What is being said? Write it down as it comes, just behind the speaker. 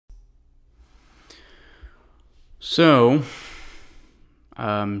So,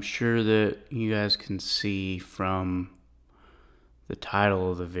 I'm sure that you guys can see from the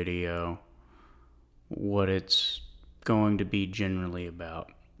title of the video what it's going to be generally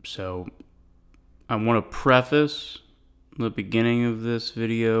about. So, I want to preface the beginning of this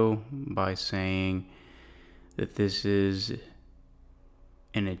video by saying that this is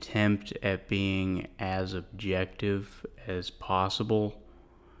an attempt at being as objective as possible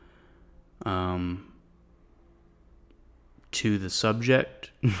to the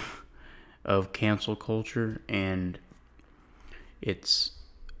subject of cancel culture and its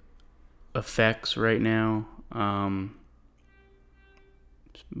effects right now.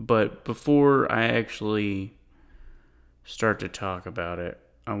 But before I actually start to talk about it,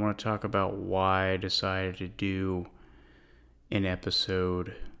 I want to talk about why I decided to do an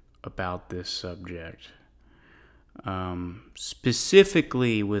episode about this subject.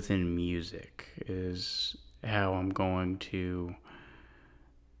 Specifically within music is how I'm going to,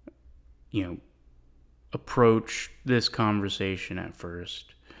 approach this conversation at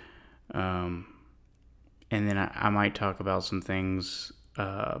first. And then I might talk about some things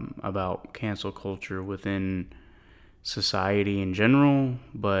about cancel culture within society in general,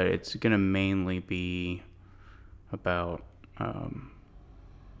 but it's going to mainly be about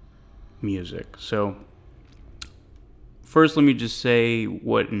music. So first, let me just say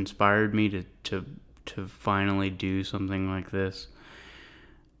what inspired me to finally do something like this.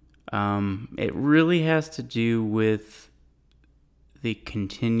 It really has to do with the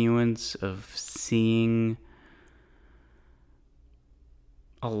continuance of seeing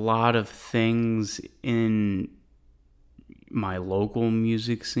a lot of things in my local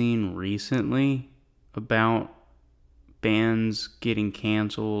music scene recently about bands getting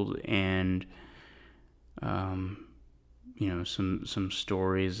canceled and some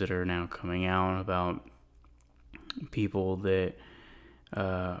stories that are now coming out about people that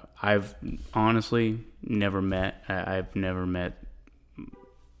I've honestly never met. I've never met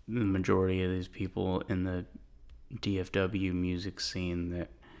the majority of these people in the DFW music scene that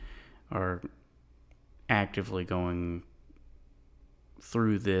are actively going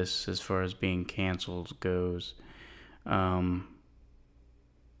through this as far as being canceled goes. Or,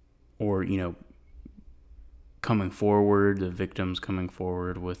 coming forward, the victims coming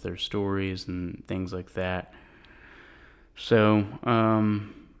forward with their stories and things like that. So,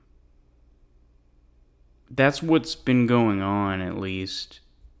 that's what's been going on, at least,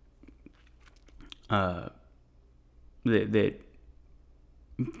 that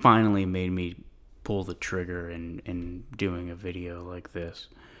finally made me pull the trigger in doing a video like this.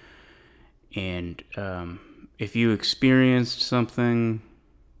 And, if you experienced something,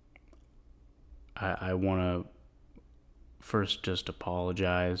 I want to first just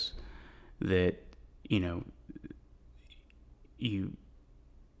apologize that,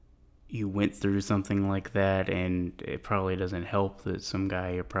 you went through something like that, and it probably doesn't help that some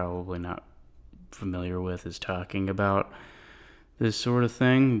guy you're probably not familiar with is talking about this sort of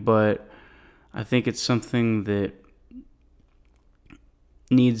thing, but I think it's something that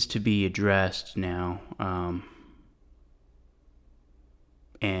needs to be addressed now.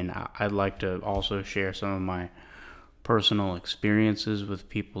 And I'd like to also share some of my personal experiences with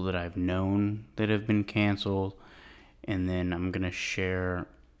people that I've known that have been canceled. And then I'm going to share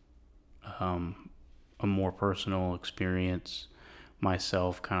a more personal experience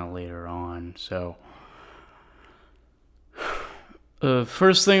myself kind of later on. So,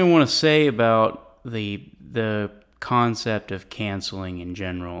 first thing I want to say about the concept of canceling in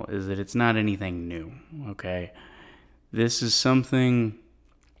general is that it's not anything new, okay? This is something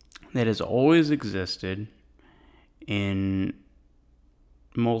that has always existed in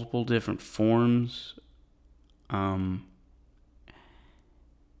multiple different forms.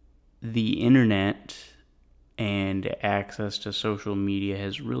 The internet and access to social media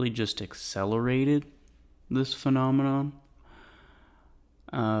has really just accelerated this phenomenon.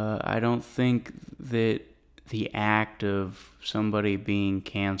 I don't think that the act of somebody being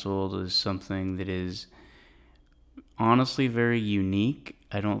canceled is something that is honestly very unique.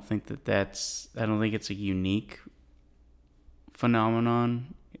 I don't think it's a unique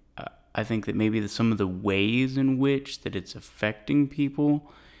phenomenon. I think that maybe some of the ways in which that it's affecting people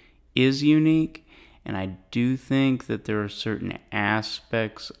is unique, and I do think that there are certain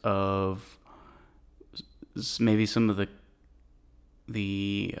aspects of maybe some of the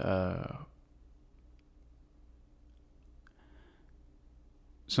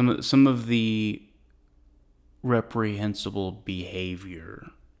some of the reprehensible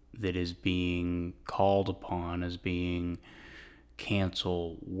behavior that is being called upon as being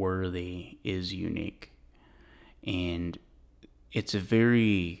cancel worthy is unique. And it's a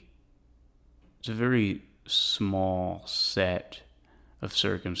very small set of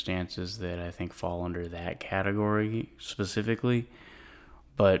circumstances that I think fall under that category specifically.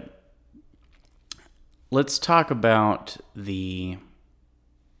 But let's talk about the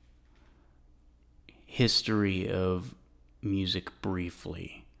history of music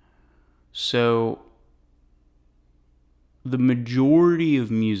briefly. So, the majority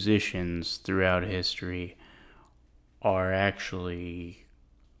of musicians throughout history are actually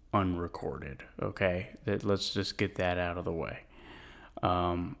unrecorded, okay? Let's just get that out of the way.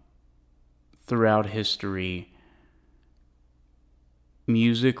 Throughout history,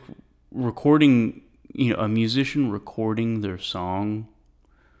 music recording, a musician recording their song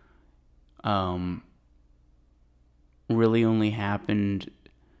really only happened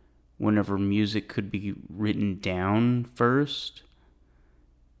whenever music could be written down first.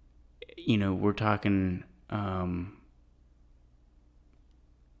 We're talking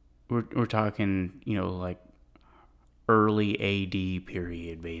we're talking, like early AD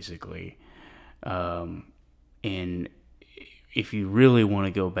period, basically. And if you really want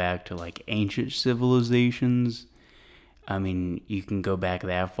to go back to like ancient civilizations, I mean, you can go back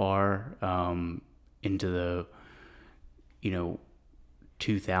that far, into the,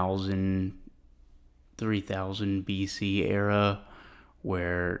 2000, 3000 BC era,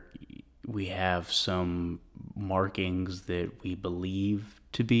 where we have some markings that we believe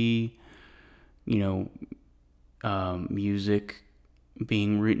to be, music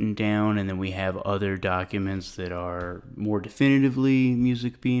being written down, and then we have other documents that are more definitively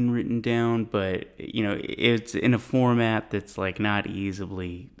music being written down, but it's in a format that's like not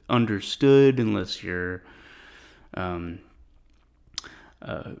easily understood unless you're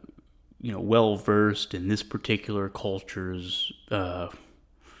well versed in this particular culture's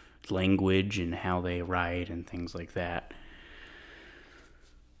language and how they write and things like that.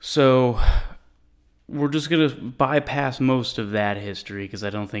 So we're just going to bypass most of that history because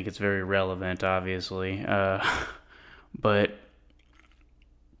I don't think it's very relevant, obviously. But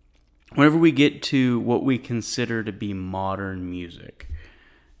whenever we get to what we consider to be modern music,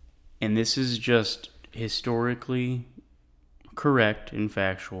 and this is just historically correct and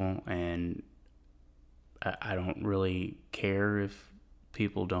factual, and I don't really care if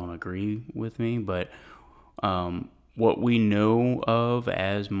people don't agree with me, but what we know of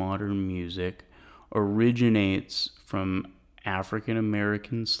as modern music originates from African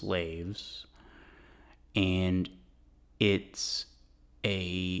American slaves, and it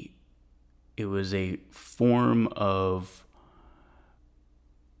was a form of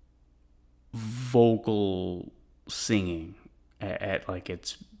vocal singing at like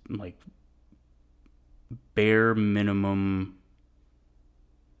its like bare minimum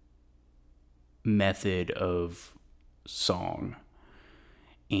method of song.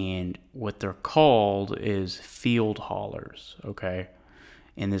 And what they're called is field hollers, okay?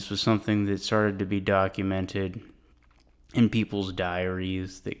 And this was something that started to be documented in people's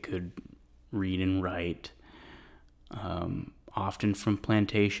diaries that could read and write, often from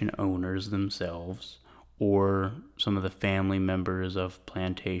plantation owners themselves, or some of the family members of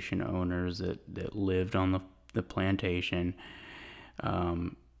plantation owners that lived on the plantation.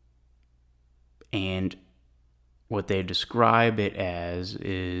 And what they describe it as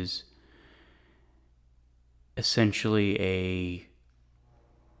is essentially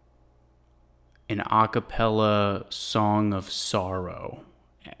an a cappella song of sorrow.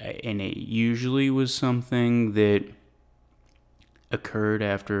 And it usually was something that occurred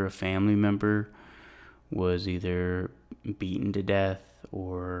after a family member was either beaten to death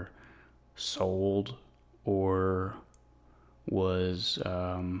or sold, or was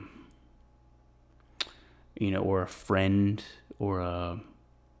or a friend, or a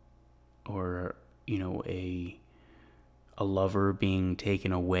lover being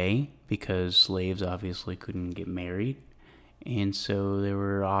taken away, because slaves obviously couldn't get married. And so there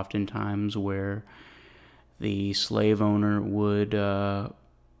were often times where the slave owner would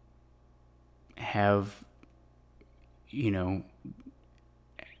have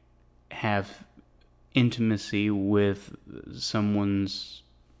intimacy with someone's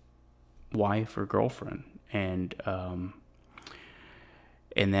wife or girlfriend, and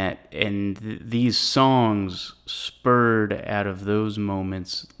these songs spurred out of those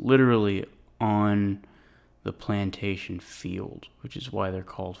moments, literally on the plantation field, which is why they're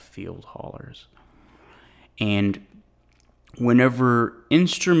called field hollers. And whenever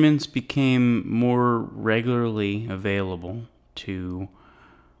instruments became more regularly available to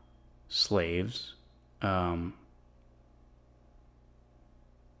slaves,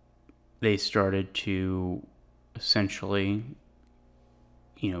 they started to essentially,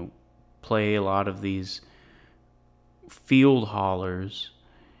 play a lot of these field hollers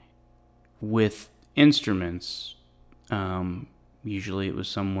with instruments. Usually it was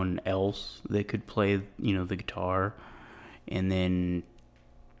someone else that could play, the guitar, and then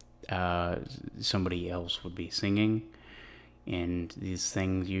somebody else would be singing. And these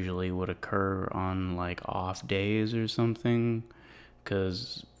things usually would occur on like off days or something,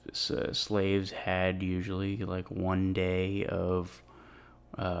 because slaves had usually like one day of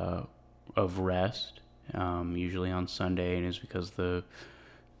rest, usually on Sunday, and it's because the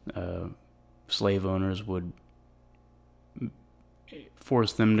slave owners would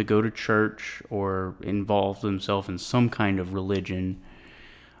force them to go to church or involve themselves in some kind of religion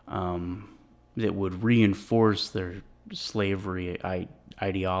that would reinforce their slavery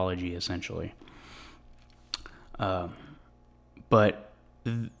ideology, essentially. But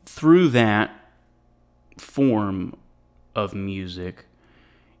through that form of music,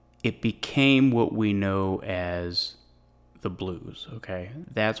 it became what we know as the blues, okay?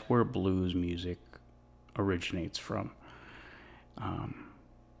 That's where blues music originates from.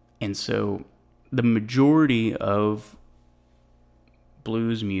 And so the majority of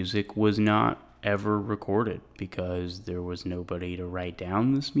blues music was not ever recorded because there was nobody to write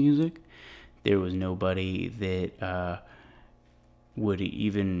down this music. There was nobody that would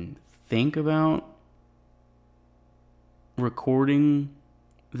even think about recording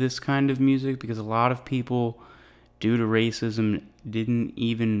this kind of music, because a lot of people, due to racism, didn't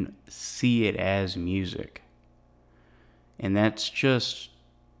even see it as music. And that's just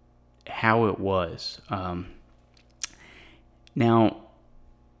how it was. Now,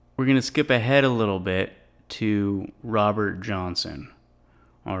 we're going to skip ahead a little bit to Robert Johnson.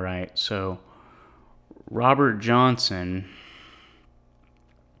 All right, so Robert Johnson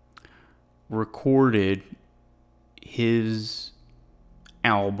recorded his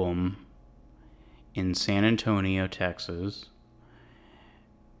album in San Antonio, Texas.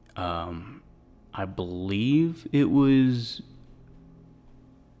 I believe it was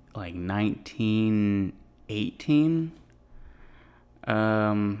like 1918.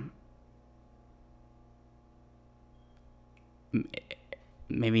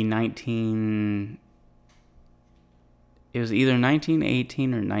 Maybe 19... It was either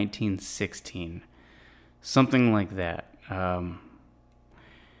 1918 or 1916. Something like that.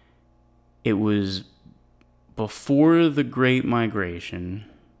 It was before the Great Migration,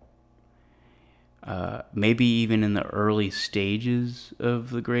 maybe even in the early stages of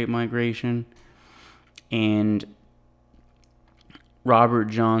the Great Migration, and Robert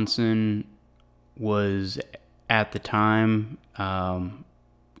Johnson was, at the time,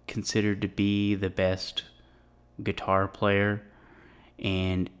 considered to be the best guitar player,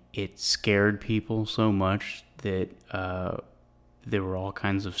 and it scared people so much that there were all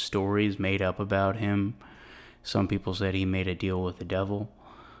kinds of stories made up about him. Some people said he made a deal with the devil.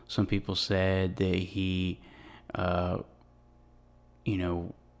 Some people said that he,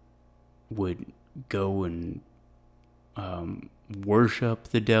 would go and worship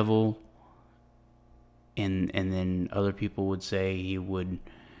the devil. And then other people would say he was,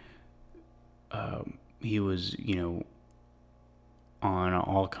 on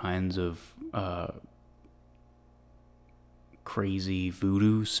all kinds of crazy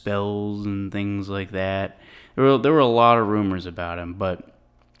voodoo spells and things like that. There were a lot of rumors about him, but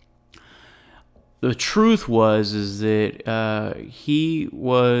the truth is that he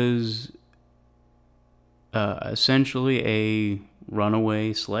was essentially a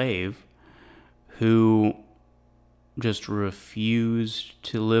runaway slave who just refused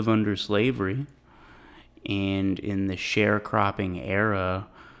to live under slavery. And in the sharecropping era,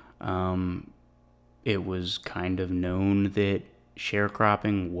 it was kind of known that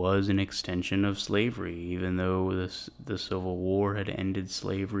sharecropping was an extension of slavery, even though the Civil War had ended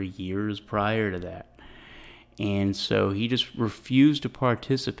slavery years prior to that. And so he just refused to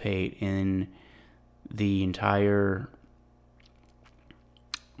participate in the entire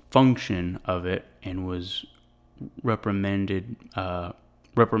function of it, and was reprimanded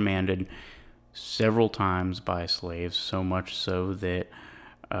several times by slaves, so much so that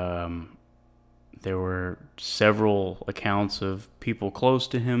there were several accounts of people close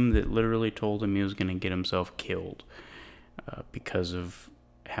to him that literally told him he was going to get himself killed because of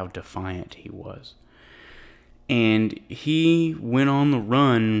how defiant he was. And he went on the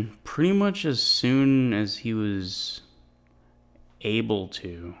run pretty much as soon as he was able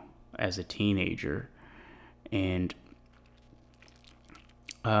to, as a teenager. And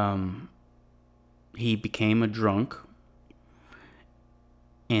he became a drunk,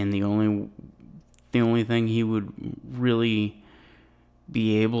 and the only the only thing he would really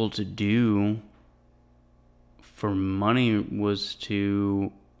be able to do for money was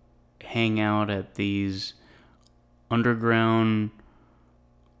to hang out at these underground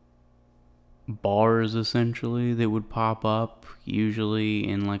bars, essentially, that would pop up, usually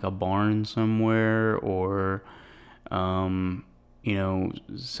in like a barn somewhere, or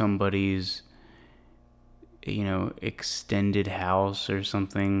somebody's extended house or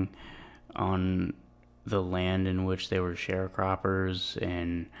something on the land in which they were sharecroppers.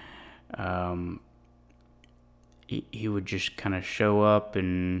 And he would just kind of show up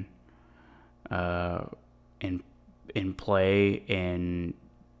and play, and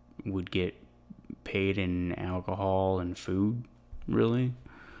would get paid in alcohol and food, really.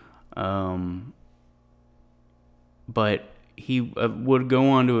 But he would go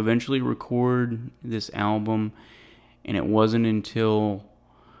on to eventually record this album, and it wasn't until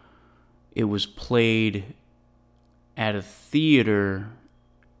it was played at a theater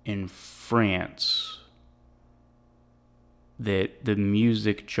in France that the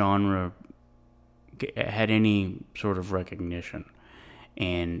music genre had any sort of recognition.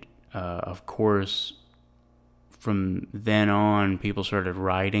 And of course, from then on, people started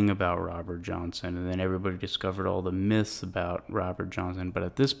writing about Robert Johnson, and then everybody discovered all the myths about Robert Johnson. But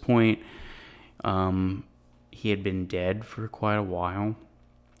at this point, he had been dead for quite a while,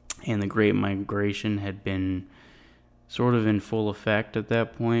 and the Great Migration had been sort of in full effect at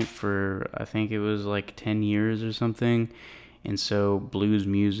that point for, I think it was like 10 years or something. And so blues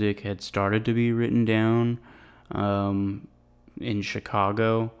music had started to be written down in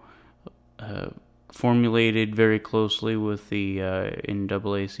Chicago, formulated very closely with the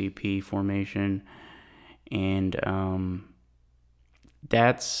NAACP formation. And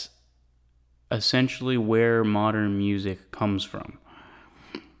that's essentially where modern music comes from.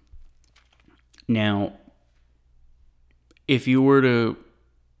 Now, if you were to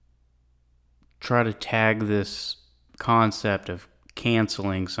try to tag this concept of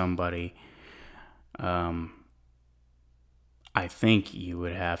canceling somebody, I think you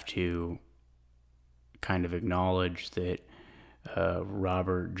would have to kind of acknowledge that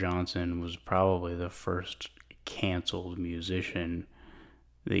Robert Johnson was probably the first canceled musician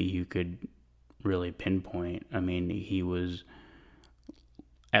that you could really pinpoint. I mean, he was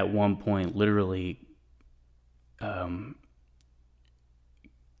at one point literally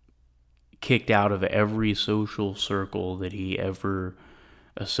kicked out of every social circle that he ever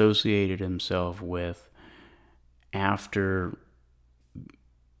associated himself with after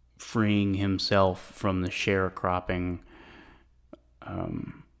freeing himself from the sharecropping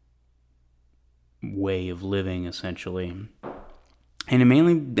way of living, essentially. And it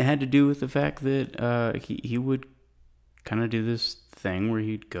mainly had to do with the fact that he would kind of do this thing where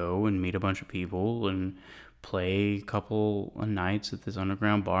he'd go and meet a bunch of people and play a couple of nights at this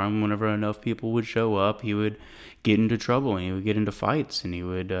underground bar, and whenever enough people would show up, he would get into trouble, and he would get into fights, and he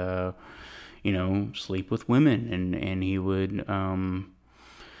would sleep with women, and he would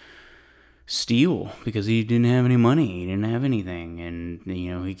steal because he didn't have any money, he didn't have anything, and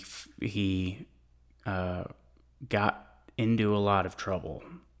he got into a lot of trouble.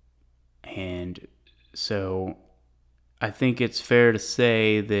 And so I think it's fair to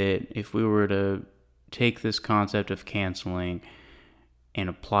say that if we were to take this concept of canceling and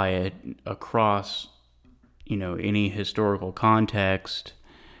apply it across, any historical context,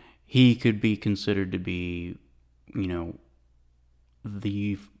 he could be considered to be,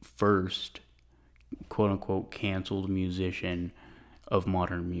 the first quote-unquote canceled musician of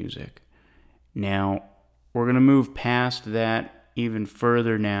modern music. Now, we're going to move past that even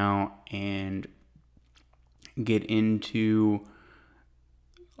further now and get into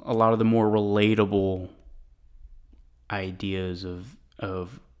a lot of the more relatable ideas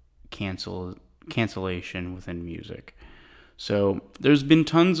of cancellation within music. So there's been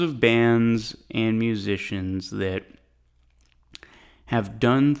tons of bands and musicians that have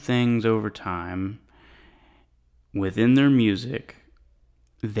done things over time within their music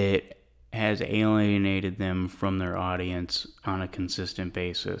that has alienated them from their audience on a consistent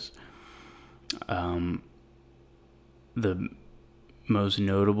basis. The most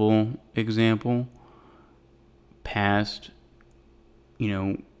notable example past,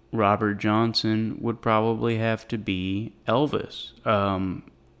 Robert Johnson would probably have to be Elvis.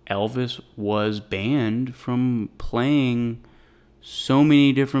 Elvis was banned from playing so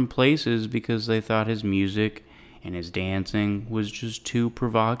many different places because they thought his music and his dancing was just too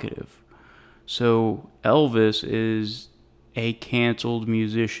provocative. So Elvis is a canceled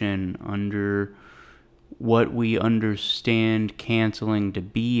musician under what we understand canceling to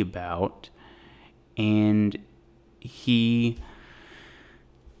be about. and he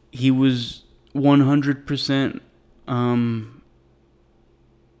was 100%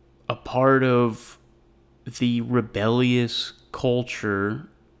 a part of the rebellious culture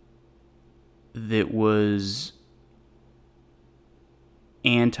that was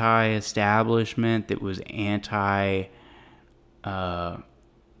anti-establishment, that was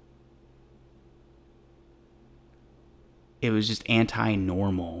it was just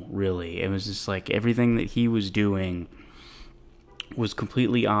anti-normal, really. It was just like everything that he was doing was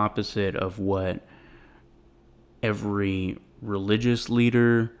completely opposite of what every religious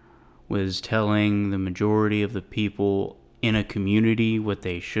leader was telling the majority of the people in a community what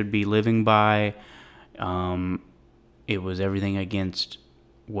they should be living by. It was everything against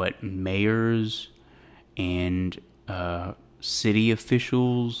what mayors and city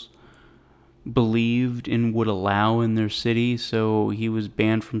officials believed and would allow in their city. So he was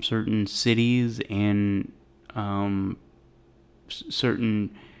banned from certain cities and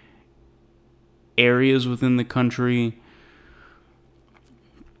certain areas within the country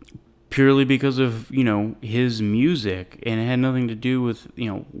purely because of, his music, and it had nothing to do with,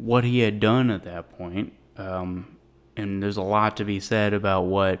 what he had done at that point. And there's a lot to be said about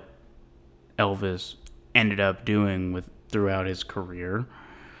what Elvis ended up doing throughout his career,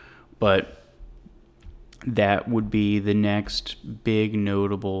 but that would be the next big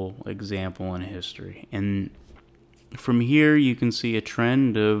notable example in history. And from here, you can see a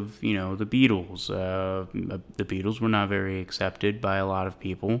trend of, the Beatles. The Beatles were not very accepted by a lot of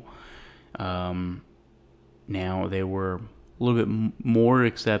people. Now they were a little bit more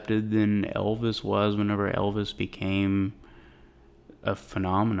accepted than Elvis was whenever Elvis became a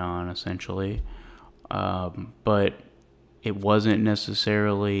phenomenon, essentially. But it wasn't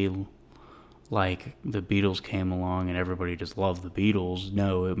necessarily like the Beatles came along and everybody just loved the Beatles.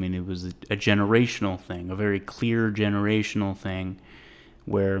 No, I mean, it was a generational thing, a very clear generational thing,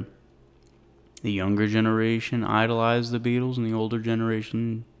 where the younger generation idolized the Beatles and the older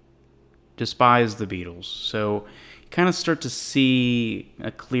generation despised the Beatles. So you kind of start to see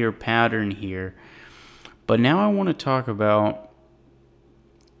a clear pattern here. But now I want to talk about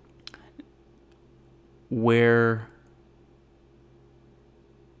where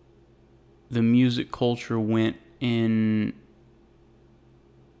the music culture went in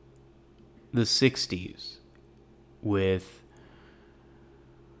the 60s with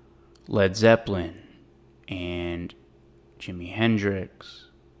Led Zeppelin and Jimi Hendrix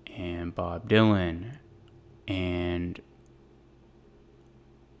and Bob Dylan, and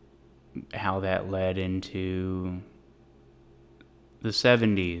how that led into the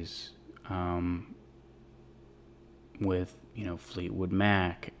 70s with, Fleetwood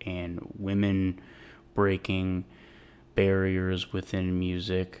Mac and women breaking barriers within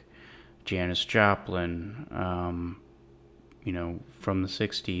music. Janis Joplin, from the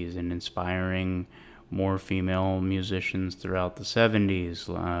 60s, and inspiring more female musicians throughout the 70s.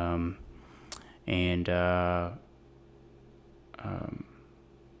 And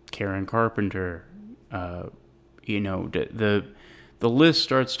Karen Carpenter. The list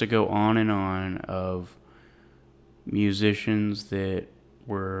starts to go on and on of musicians that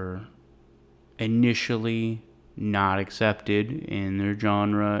were initially not accepted in their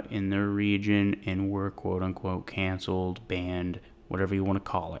genre, in their region, and were quote-unquote canceled, banned, whatever you want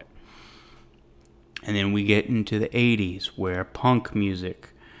to call it. And then we get into the 80s, where punk music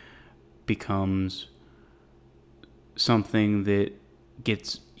becomes something that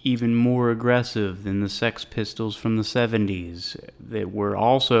gets even more aggressive than the Sex Pistols from the 70s, that were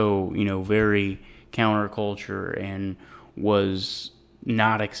also, very counterculture and was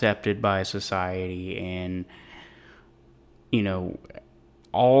not accepted by society. And,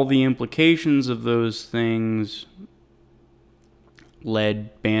 all the implications of those things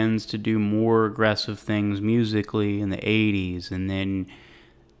led bands to do more aggressive things musically in the 80s. And then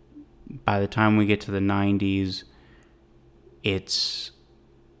by the time we get to the 90s, it's,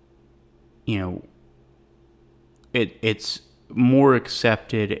 it's more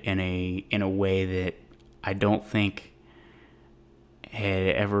accepted in a way that I don't think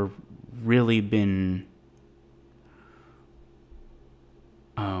had ever really been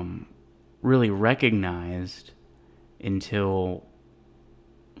really recognized until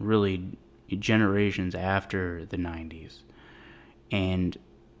really generations after the 90s. And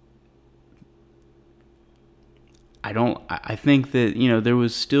I think that, there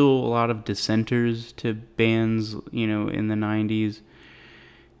was still a lot of dissenters to bands, in the 90s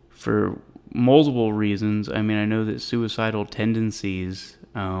for multiple reasons. I mean, I know that Suicidal Tendencies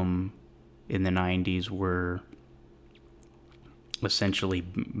in the 90s were essentially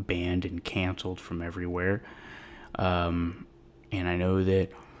banned and canceled from everywhere. And I know that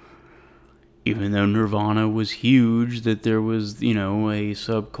even though Nirvana was huge, that there was, a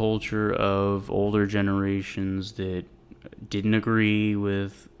subculture of older generations that didn't agree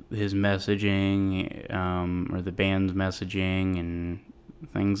with his messaging, or the band's messaging and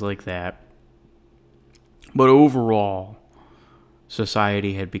things like that. But overall,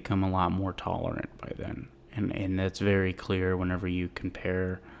 society had become a lot more tolerant by then. And that's very clear whenever you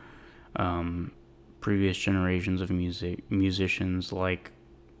compare previous generations of musicians like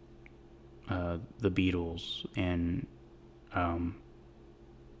the Beatles and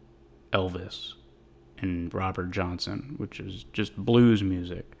Elvis and Robert Johnson, which is just blues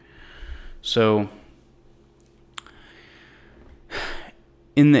music. So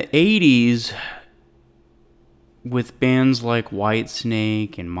in the 80s, with bands like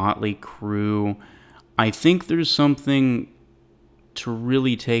Whitesnake and Motley Crue, I think there's something to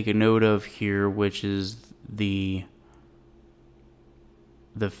really take a note of here, which is the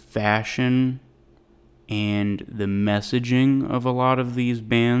fashion and the messaging of a lot of these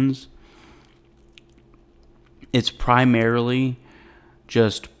bands. It's primarily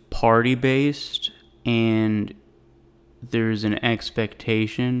just party based, and there's an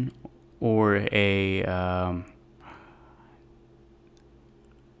expectation or an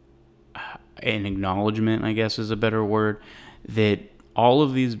acknowledgement, I guess is a better word, that all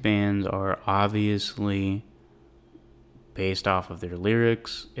of these bands are obviously based off of their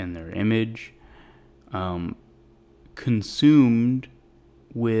lyrics and their image, consumed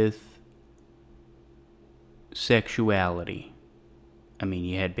with sexuality. I mean,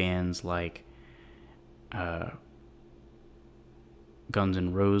 you had bands like Guns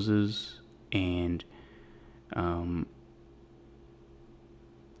N' Roses, and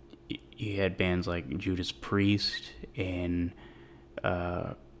you had bands like Judas Priest and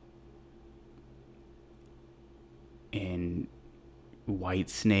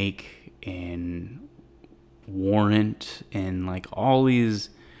Whitesnake and Warrant and like all these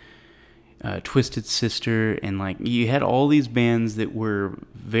Twisted Sister, and like you had all these bands that were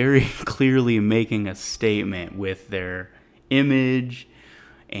very clearly making a statement with their image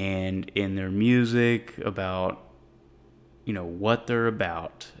and in their music about what they're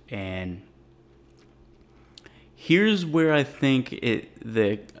about. And here's where I think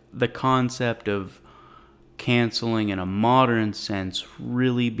the concept of canceling in a modern sense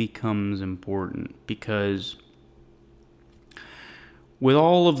really becomes important, because with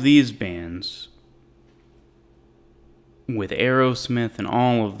all of these bands, with Aerosmith and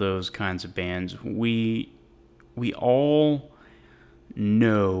all of those kinds of bands, we all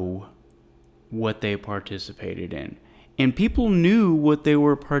know what they participated in. And people knew what they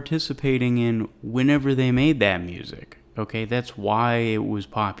were participating in whenever they made that music. Okay, that's why it was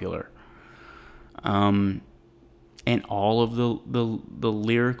popular. And all of the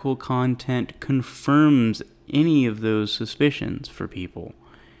lyrical content confirms any of those suspicions for people.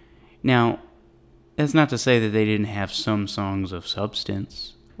 Now, that's not to say that they didn't have some songs of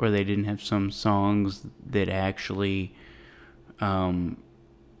substance, or they didn't have some songs that actually had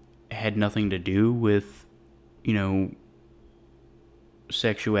nothing to do with,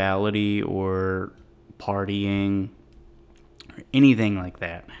 sexuality or partying or anything like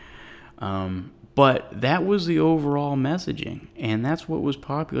that. But that was the overall messaging, and that's what was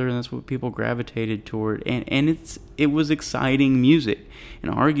popular, and that's what people gravitated toward. And it was exciting music,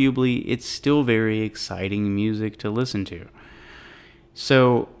 and arguably it's still very exciting music to listen to.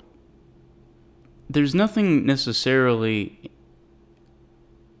 So there's nothing necessarily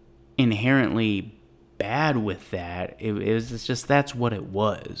inherently bad with that. It's just that's what it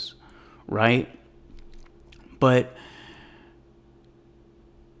was, right? But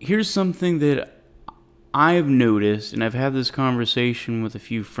here's something that I've noticed, and I've had this conversation with a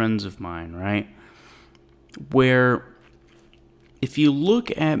few friends of mine, right? Where if you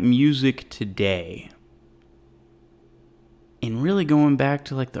look at music today, and really going back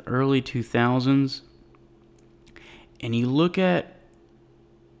to like the early 2000s, and you look at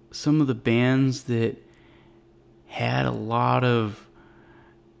some of the bands that had a lot of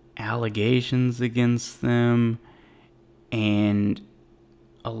allegations against them and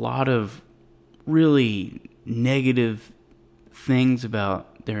a lot of really negative things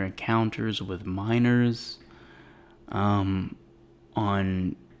about their encounters with minors, on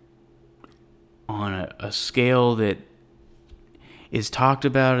a scale that is talked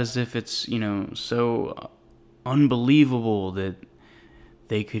about as if it's, so unbelievable that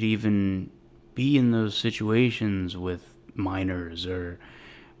they could even be in those situations with minors or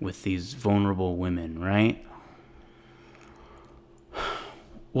with these vulnerable women, right?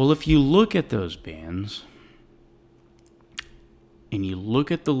 Well, if you look at those bands and you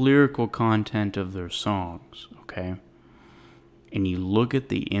look at the lyrical content of their songs, okay, and you look at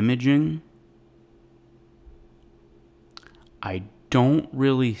the imaging, I don't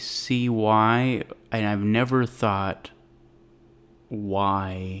really see why, and I've never thought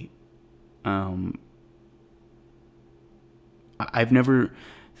why. I've never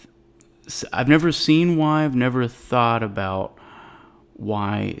seen why. I've never thought about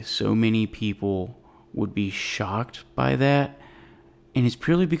why so many people would be shocked by that, and it's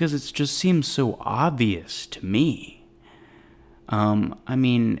purely because it just seems so obvious to me. I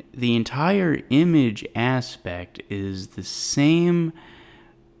mean, the entire image aspect is the same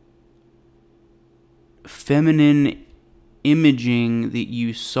feminine imaging that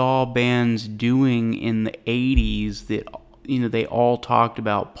you saw bands doing in the 80s that, they all talked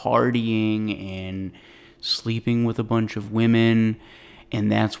about partying and sleeping with a bunch of women,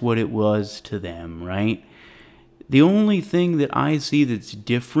 and that's what it was to them, right? The only thing that I see that's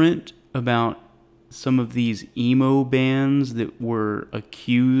different about some of these emo bands that were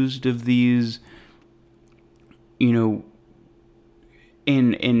accused of these, and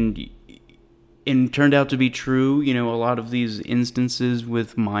turned out to be true, a lot of these instances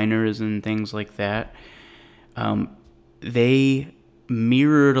with minors and things like that, they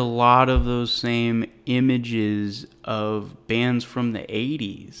mirrored a lot of those same images of bands from the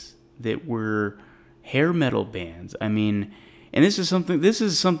 80s that were hair metal bands. I mean, and this is something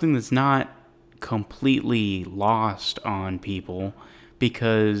that's not completely lost on people,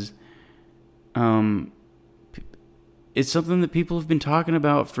 because it's something that people have been talking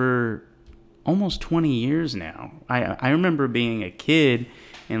about for almost 20 years now. I remember being a kid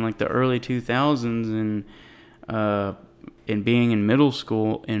in like the early 2000s and being in middle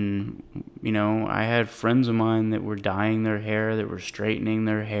school, and I had friends of mine that were dyeing their hair, that were straightening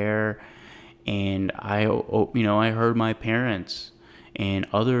their hair, and I heard my parents and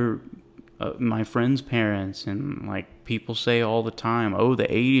other my friends' parents and like people say all the time, "Oh, the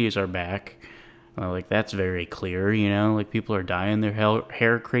 80s are back." Like that's very clear, like people are dyeing their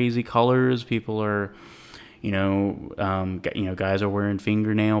hair crazy colors. People are, guys are wearing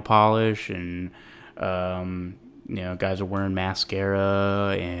fingernail polish, and guys are wearing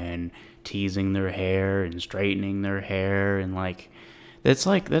mascara and teasing their hair and straightening their hair, and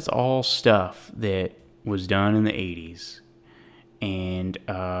that's all stuff that was done in the 80s. And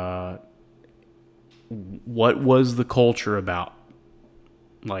what was the culture about?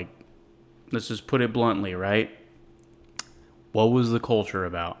 Like, let's just put it bluntly, right? What was the culture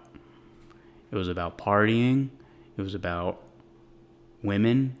about? It was about partying. It was about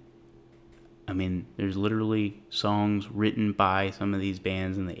women. I mean, there's literally songs written by some of these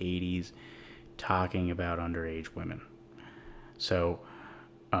bands in the 80s talking about underage women. So,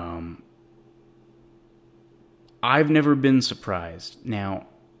 I've never been surprised. Now,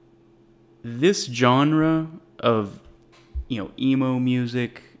 this genre of, emo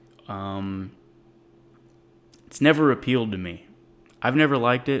music, it's never appealed to me. I've never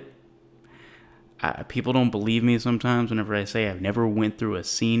liked it. People don't believe me sometimes whenever I say I've never went through a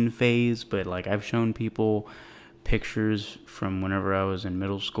scene phase, but I've shown people pictures from whenever I was in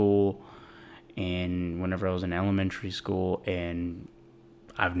middle school and whenever I was in elementary school, and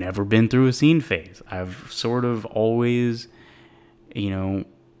I've never been through a scene phase. I've sort of always,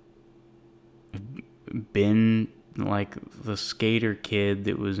 been like the skater kid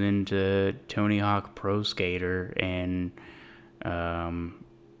that was into Tony Hawk Pro Skater and,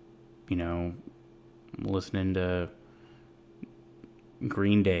 listening to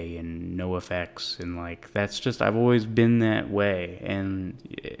Green Day and NoFX, and that's just, I've always been that way. And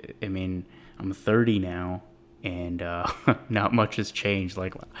I mean, I'm 30 now, and not much has changed.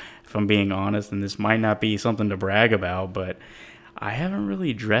 If I'm being honest, and this might not be something to brag about, but I haven't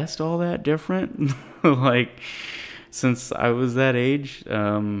really dressed all that different since I was that age.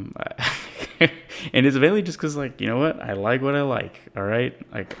 And it's mainly just because I like what I like. All right,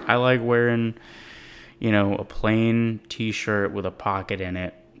 I like wearing a plain t-shirt with a pocket in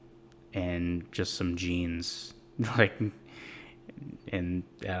it and just some jeans. And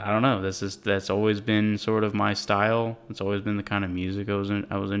I don't know, that's always been sort of my style. It's always been the kind of music I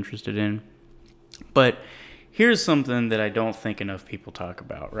was interested in. But here's something that I don't think enough people talk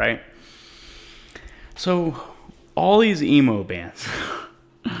about, right? So all these emo bands,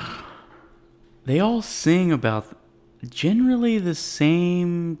 they all sing about generally the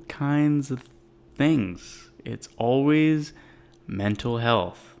same kinds of things. It's always mental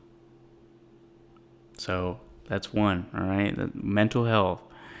health. So that's one, all right? Mental health.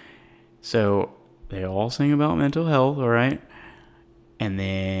 So they all sing about mental health, all right? And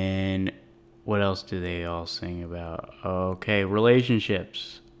then what else do they all sing about? Okay,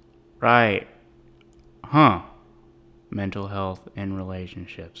 relationships. Right. Huh. Mental health and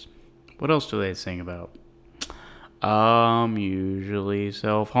relationships. What else do they sing about? Usually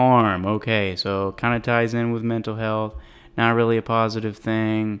self-harm. Okay, so it kind of ties in with mental health. Not really a positive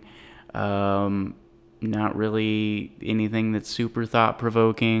thing. Not really anything that's super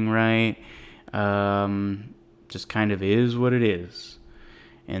thought-provoking, right? Just kind of is what it is.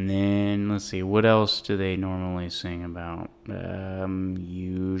 And then, let's see, what else do they normally sing about?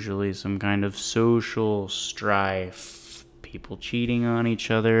 Usually some kind of social strife. People cheating on each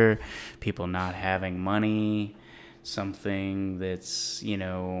other. People not having money. Something that's,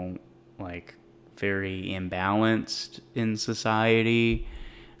 like very imbalanced in society.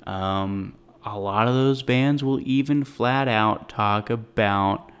 A lot of those bands will even flat out talk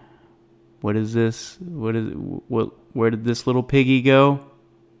about, what is this? Where did this little piggy go?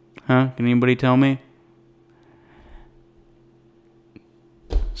 Huh? Can anybody tell me?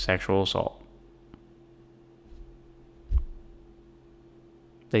 Sexual assault.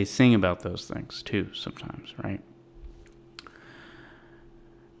 They sing about those things too sometimes, right?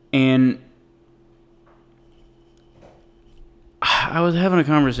 And I was having a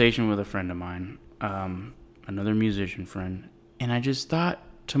conversation with a friend of mine, another musician friend, and I just thought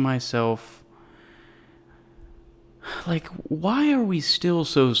to myself, like, why are we still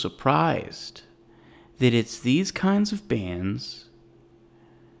so surprised that it's these kinds of bands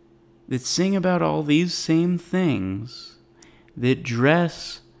that sing about all these same things, that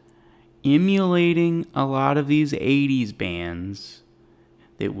dress emulating a lot of these 80s bands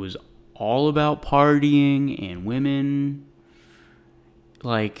that was all about partying and women?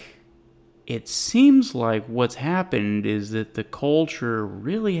 Like, it seems like what's happened is that the culture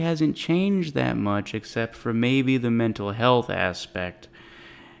really hasn't changed that much, except for maybe the mental health aspect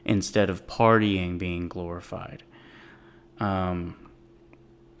instead of partying being glorified. I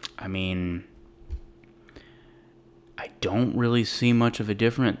mean, I don't really see much of a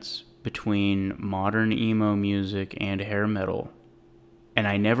difference between modern emo music and hair metal. And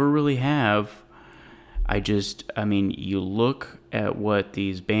I never really have. You look at what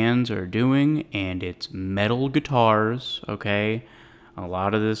these bands are doing, and it's metal guitars, okay? A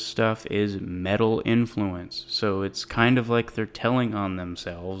lot of this stuff is metal influence. So it's kind of like they're telling on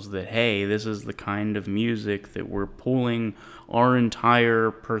themselves that, hey, this is the kind of music that we're pulling our entire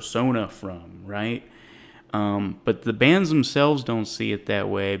persona from, right? But the bands themselves don't see it that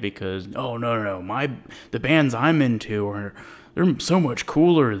way because, oh, no, the bands I'm into they're so much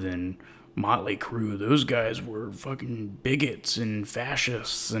cooler than Motley Crue. Those guys were fucking bigots and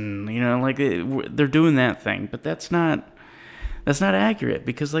fascists, and they're doing that thing. But that's not accurate,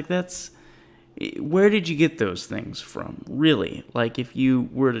 because where did you get those things from, really? Like, if you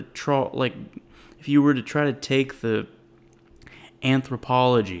were to try to take the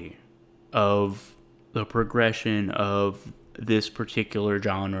anthropology of the progression of this particular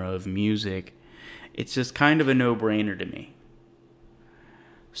genre of music, it's just kind of a no-brainer to me.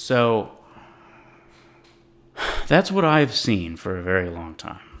 So that's what I've seen for a very long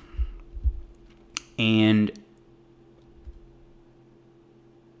time. And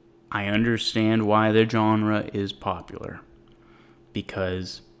I understand why the genre is popular.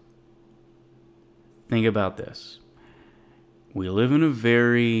 Because think about this. We live in a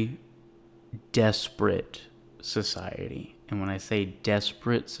very desperate society. And when I say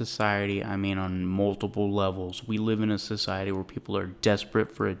desperate society, I mean on multiple levels. We live in a society where people are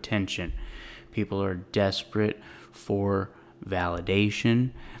desperate for attention. People are desperate for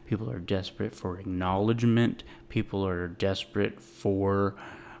validation. People are desperate for acknowledgement. People are desperate for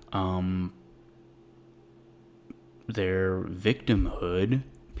their victimhood.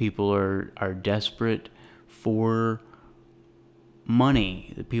 People are desperate for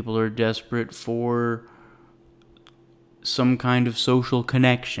money. People are desperate for some kind of social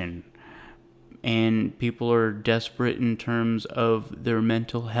connection. And people are desperate in terms of their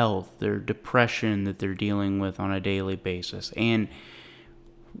mental health, their depression that they're dealing with on a daily basis. And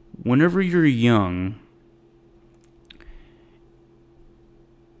whenever you're young,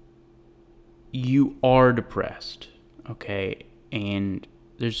 you are depressed, okay? And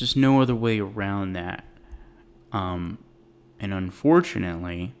there's just no other way around that. And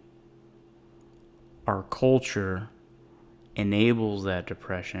unfortunately, our culture enables that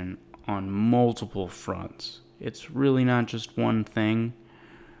depression on multiple fronts. It's really not just one thing.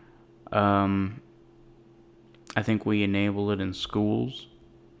 I think we enable it in schools.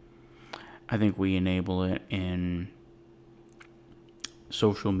 I think we enable it in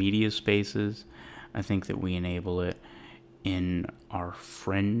social media spaces. I think that we enable it in our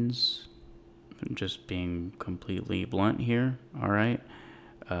friends. Just being completely blunt here, all right?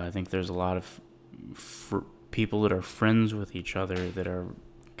 I think there's a lot of people that are friends with each other that are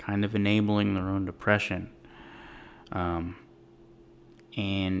kind of enabling their own depression. And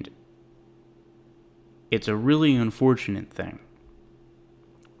it's a really unfortunate thing.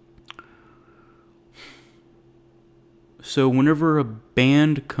 So whenever a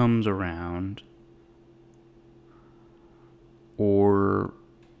band comes around, or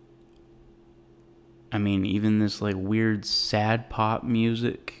I mean, even this like weird sad pop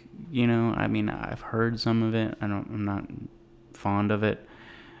music, you know, I mean, I've heard some of it. I'm not fond of it.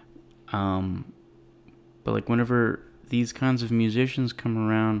 But like whenever these kinds of musicians come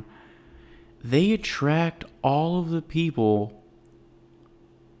around, they attract all of the people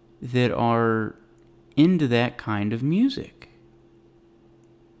that are into that kind of music.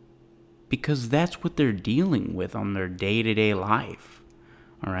 Because that's what they're dealing with on their day-to-day life.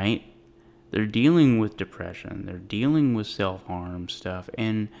 All right? They're dealing with depression. They're dealing with self-harm stuff.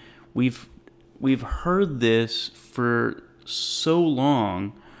 And we've heard this for so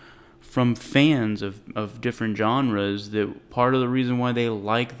long from fans of different genres, that part of the reason why they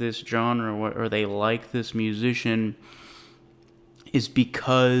like this genre or they like this musician is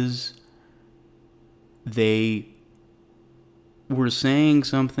because they were saying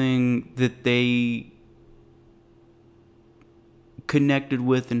something that they connected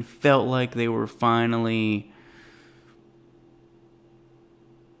with and felt like they were finally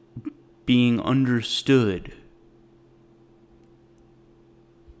being understood.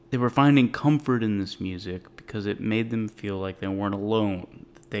 They were finding comfort in this music because it made them feel like they weren't alone,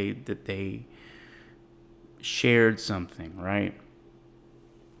 that they shared something, right?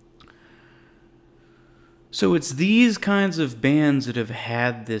 So it's these kinds of bands that have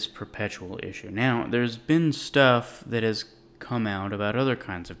had this perpetual issue. Now, there's been stuff that has come out about other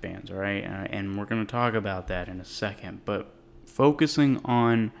kinds of bands, all right? And we're going to talk about that in a second. But focusing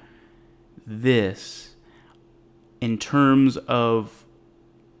on this in terms of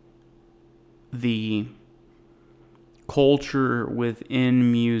the culture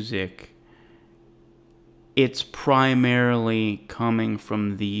within music, it's primarily coming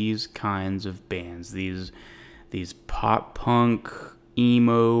from these kinds of bands, these pop punk,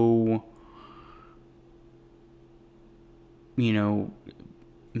 emo, you know,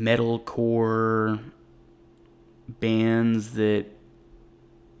 metalcore bands that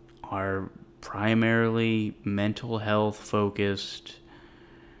are primarily mental health focused,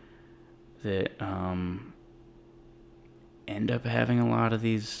 that end up having a lot of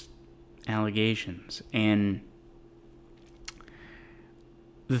these allegations. And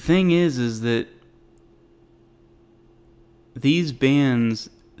the thing is that these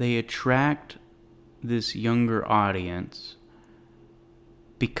bands, they attract this younger audience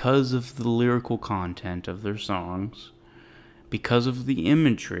because of the lyrical content of their songs, because of the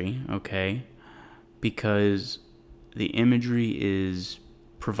imagery, okay? Because the imagery is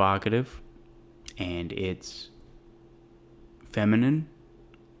provocative, and it's feminine,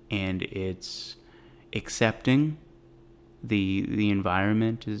 and it's accepting. The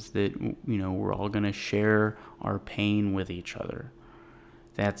environment is that, you know, we're all going to share our pain with each other.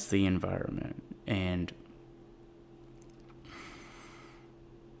 That's the environment. And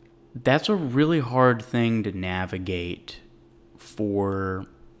that's a really hard thing to navigate for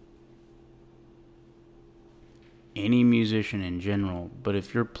any musician in general. But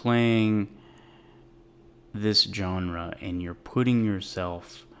if you're playing this genre and you're putting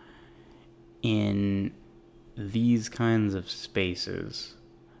yourself in these kinds of spaces,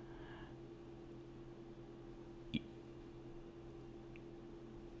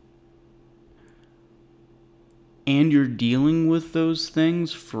 and you're dealing with those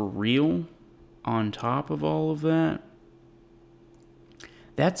things for real on top of all of that,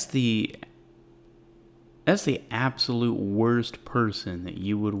 that's the absolute worst person that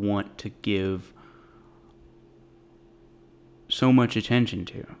you would want to give so much attention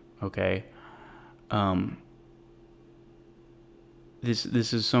to, okay? This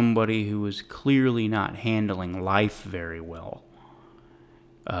is somebody who is clearly not handling life very well.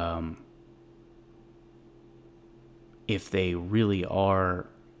 If they really are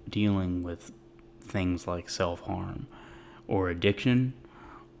dealing with things like self-harm or addiction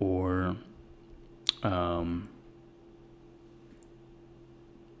or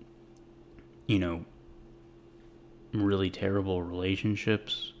you know, really terrible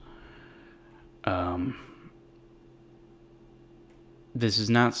relationships. This is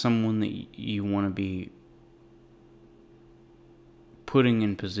not someone that you want to be putting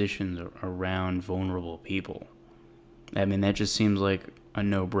in positions around vulnerable people. I mean, that just seems like a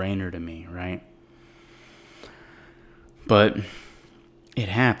no-brainer to me, right? But it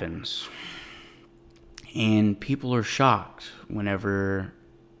happens. And people are shocked whenever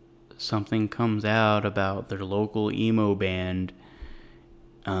something comes out about their local emo band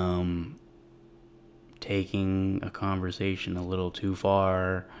taking a conversation a little too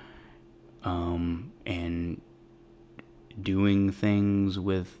far, and doing things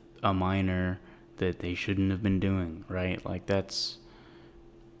with a minor that they shouldn't have been doing, right? Like that's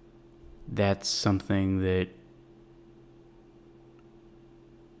something that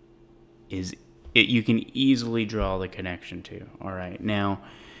you can easily draw the connection to. All right, now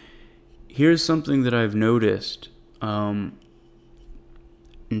here's something that I've noticed in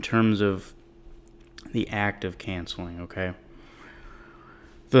terms of the act of canceling. Okay,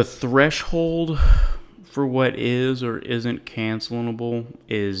 the threshold for what is or isn't cancelable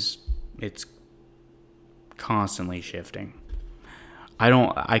it's constantly shifting.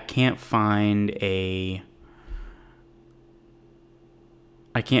 I can't find a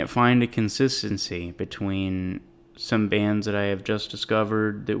consistency between some bands that I have just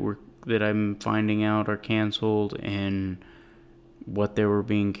discovered that I'm finding out are canceled and what they were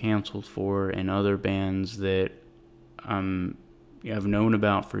being canceled for, and other bands that I've known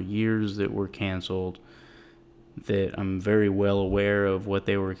about for years that were canceled, that I'm very well aware of what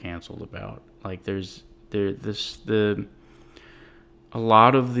they were canceled about. Like a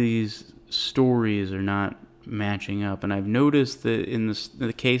lot of these stories are not matching up, and I've noticed that in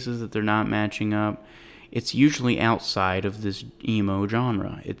the cases that they're not matching up, it's usually outside of this emo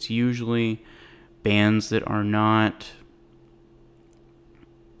genre. It's usually bands that are not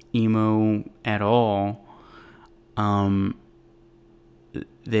emo at all, that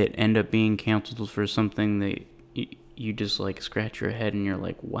end up being canceled for something that you just like scratch your head and you're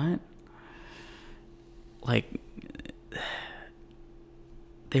like, what? Like,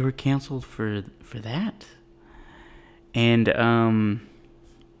 they were canceled for that? And I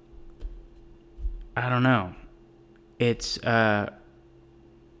don't know. It's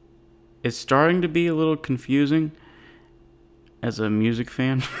starting to be a little confusing as a music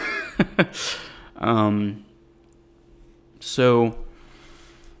fan. So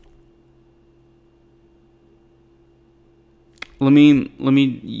let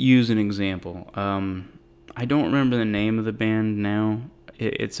me use an example. I don't remember the name of the band now.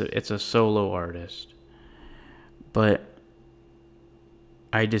 It's a solo artist, but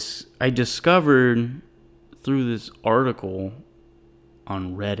I discovered through this article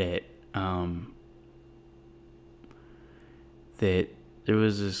on Reddit that there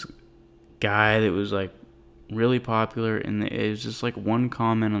was this guy that was like really popular, and it was just like one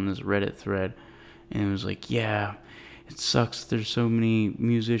comment on this Reddit thread, and it was like, yeah, it sucks there's so many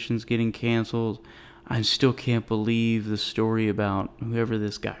musicians getting canceled. I still can't believe the story about whoever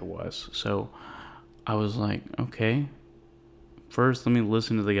this guy was. So I was like, okay, first let me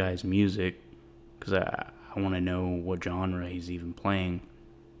listen to the guy's music, because I want to know what genre he's even playing.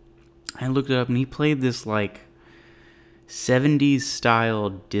 I looked it up, and he played this like 70s style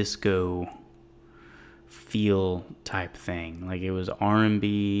disco feel type thing. Like it was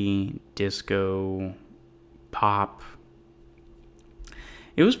R&B, disco, pop.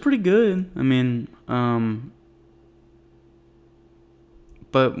 It was pretty good. I mean,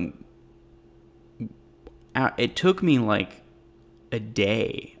 but it took me like a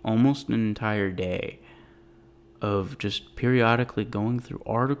day, almost an entire day, of just periodically going through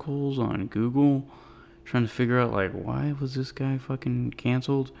articles on Google, trying to figure out like, why was this guy fucking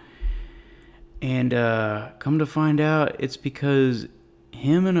canceled? And come to find out, it's because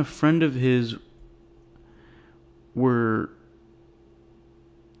him and a friend of his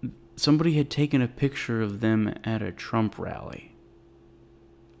somebody had taken a picture of them at a Trump rally,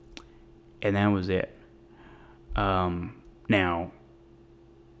 and that was it. Now,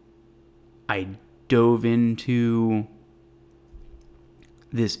 I dove into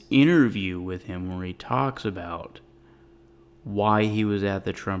this interview with him where he talks about why he was at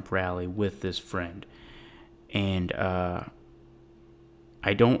the Trump rally with this friend, and I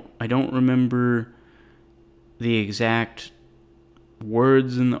don't remember the exact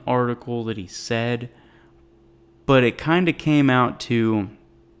words in the article that he said, but it kind of came out to,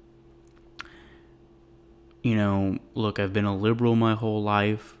 look, I've been a liberal my whole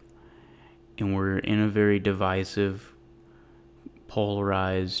life, and we're in a very divisive,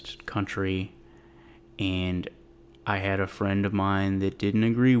 polarized country, and I had a friend of mine that didn't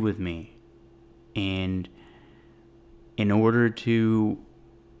agree with me, and in order to,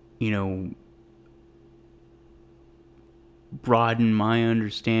 broaden my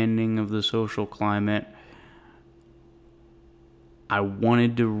understanding of the social climate, I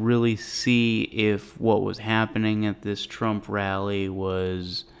wanted to really see if what was happening at this Trump rally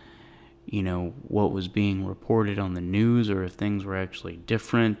was, what was being reported on the news, or if things were actually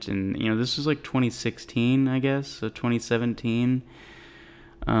different. And, this is like 2016, I guess, so 2017.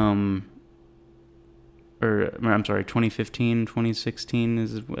 Or I'm sorry, 2015, 2016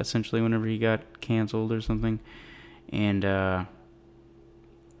 is essentially whenever he got canceled or something. And,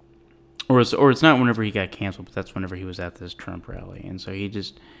 or it's not whenever he got canceled, but that's whenever he was at this Trump rally. And so he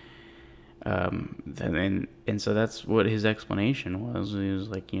just, and so that's what his explanation was. He was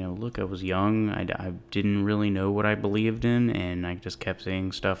like, look, I was young. I didn't really know what I believed in, and I just kept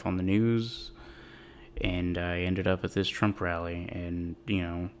seeing stuff on the news. And I ended up at this Trump rally, and,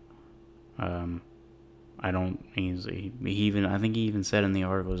 I don't. He even. I think he even said in the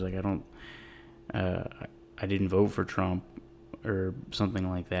article, was like, I don't. I didn't vote for Trump, or something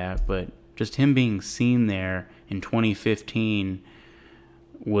like that. But just him being seen there in 2015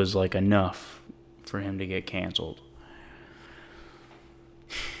 was like enough for him to get canceled.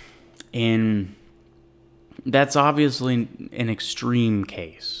 And that's obviously an extreme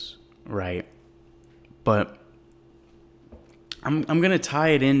case, right? But I'm going to tie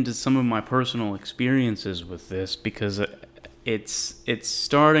it into some of my personal experiences with this, because it's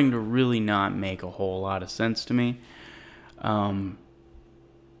starting to really not make a whole lot of sense to me.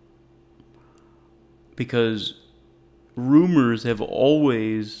 Because rumors have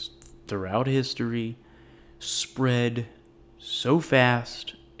always, throughout history, spread so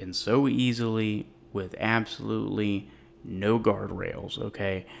fast and so easily with absolutely no guardrails,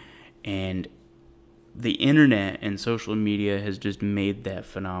 okay? And the internet and social media has just made that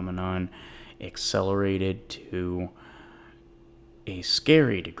phenomenon accelerated to a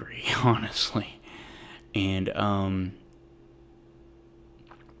scary degree, honestly. And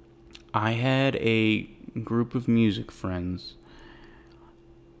I had a group of music friends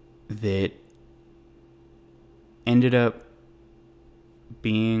that ended up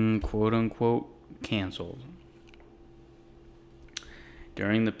being quote-unquote canceled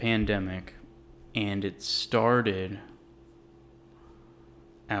during the pandemic. And it started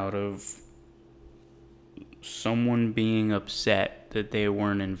out of someone being upset that they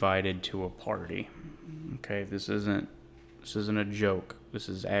weren't invited to a party. Okay, this isn't a joke. This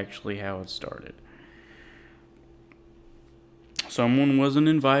is actually how it started. Someone wasn't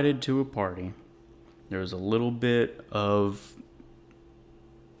invited to a party. There was a little bit of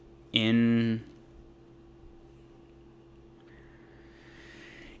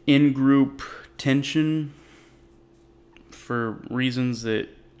in-group tension for reasons that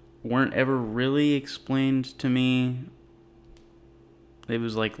weren't ever really explained to me. It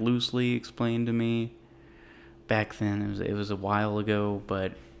was like loosely explained to me back then. It was a while ago,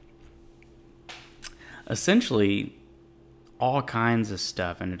 but essentially all kinds of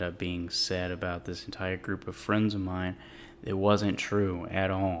stuff ended up being said about this entire group of friends of mine that wasn't true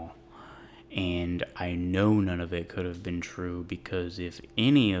at all. And I know none of it could have been true, because if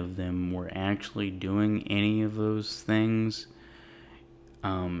any of them were actually doing any of those things,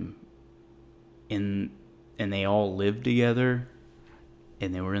 and they all lived together,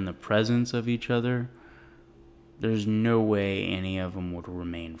 and they were in the presence of each other, there's no way any of them would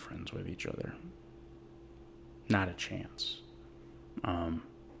remain friends with each other. Not a chance. And,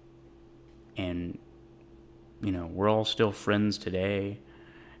 we're all still friends today.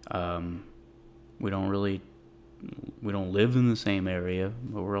 We don't live in the same area,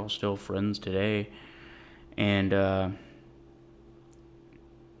 but we're all still friends today. And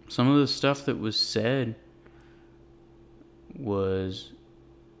some of the stuff that was said was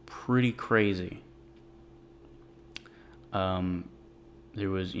pretty crazy. There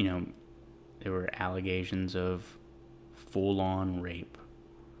were allegations of full-on rape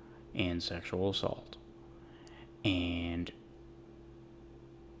and sexual assault. And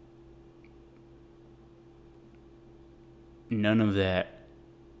none of that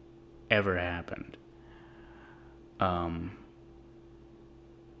ever happened.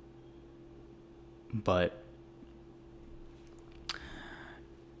 But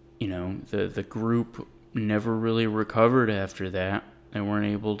the group never really recovered after that. They weren't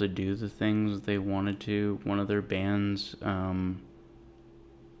able to do the things they wanted to. One of their bands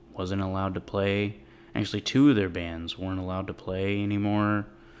wasn't allowed to play. Actually, two of their bands weren't allowed to play anymore.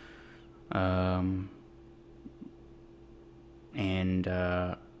 And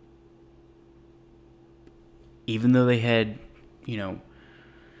even though they had,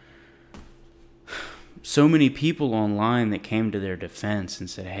 so many people online that came to their defense and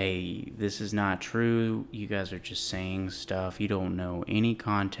said, hey, this is not true. You guys are just saying stuff. You don't know any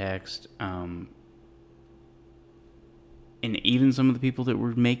context. and even some of the people that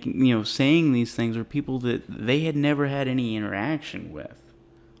were saying these things were people that they had never had any interaction with,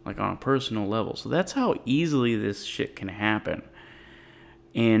 like on a personal level. So that's how easily this shit can happen.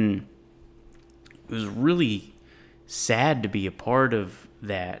 And it was really sad to be a part of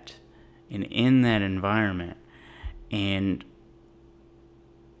that and in that environment. And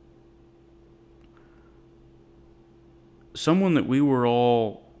someone that we were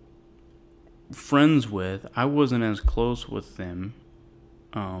all friends with, I wasn't as close with them,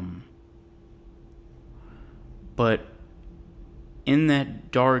 but in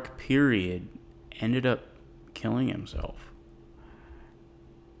that dark period ended up killing himself.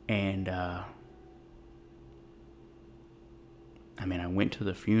 And I went to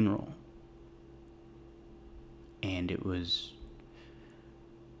the funeral, and it was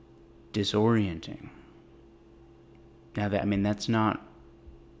disorienting. Now that's not,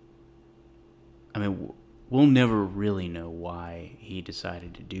 we'll never really know why he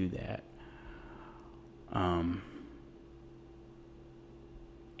decided to do that. And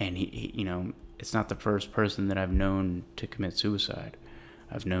he it's not the first person that I've known to commit suicide.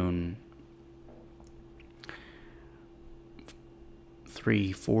 I've known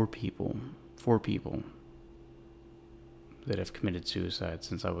 4 people that have committed suicide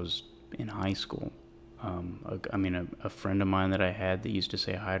since I was in high school. A friend of mine that I had that used to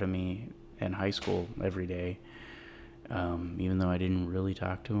say hi to me in high school every day, even though I didn't really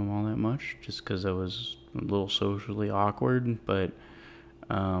talk to him all that much, just because I was a little socially awkward. But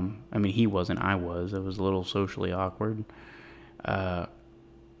he wasn't. I was a little socially awkward. The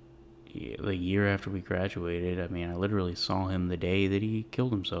year after we graduated, I literally saw him the day that he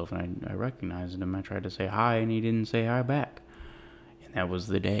killed himself, and I recognized him. I tried to say hi, and he didn't say hi back. And that was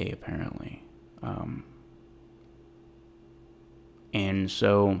the day, apparently. And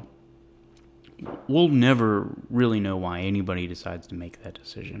so we'll never really know why anybody decides to make that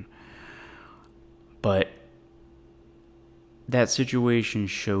decision. But that situation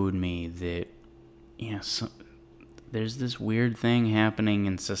showed me that, there's this weird thing happening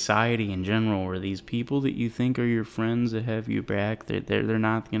in society in general where these people that you think are your friends that have you back, they're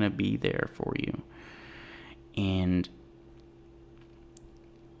not going to be there for you. And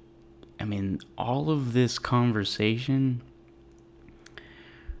all of this conversation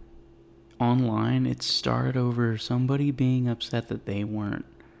online, it started over somebody being upset that they weren't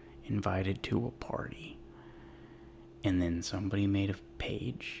invited to a party. And then somebody made a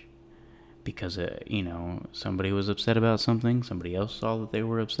page because, somebody was upset about something. Somebody else saw that they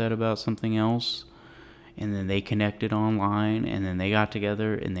were upset about something else. And then they connected online, and then they got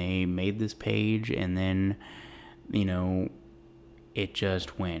together and they made this page, and then, it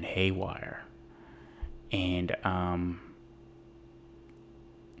just went haywire. And,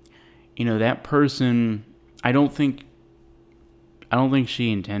 that person, I don't think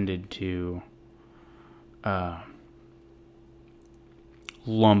she intended to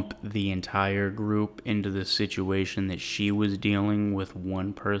lump the entire group into the situation that she was dealing with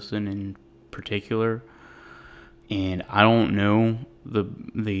one person in particular. And I don't know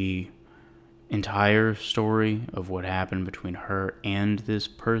the entire story of what happened between her and this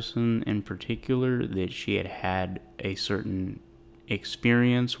person in particular that she had a certain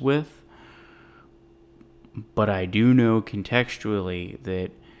experience with. But I do know contextually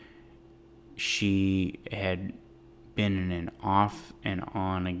that she had been in an off and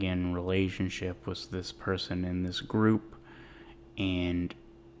on again relationship with this person in this group, and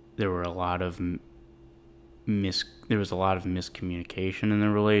there was a lot of miscommunication in the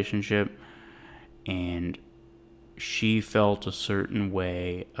relationship, and she felt a certain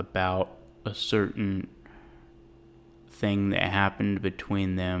way about a certain thing that happened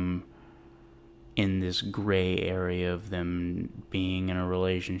between them in this gray area of them being in a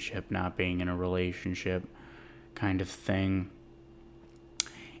relationship, not being in a relationship kind of thing.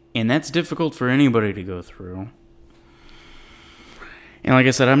 And that's difficult for anybody to go through. And like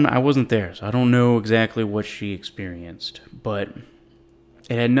I said, I wasn't there, so I don't know exactly what she experienced. But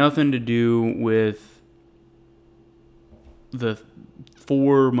it had nothing to do with the 3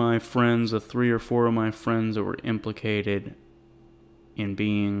 or 4 of my friends that were implicated in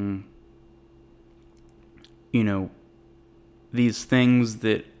being, these things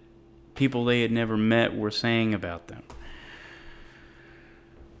that people they had never met were saying about them.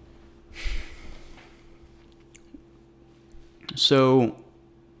 So,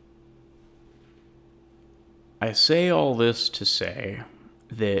 I say all this to say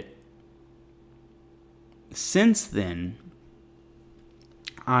that since then,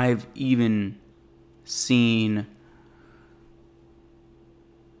 I've even seen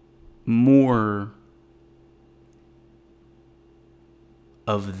more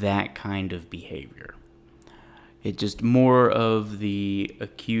of that kind of behavior. It's just more of the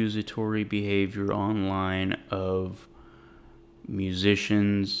accusatory behavior online of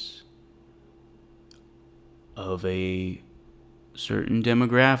musicians of a certain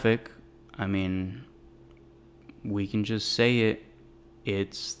demographic. I mean, we can just say it.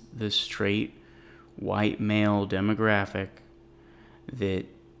 It's the straight white male demographic that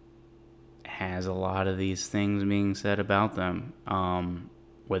has a lot of these things being said about them,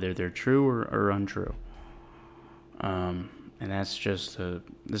 whether they're true or untrue. And that's just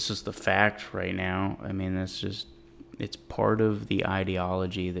this is the fact right now. I mean, it's part of the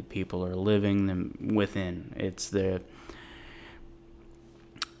ideology that people are living them within. It's the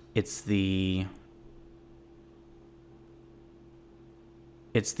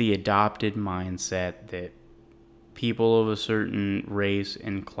adopted mindset that people of a certain race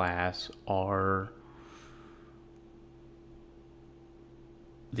and class are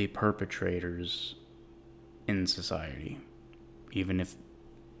the perpetrators in society, even if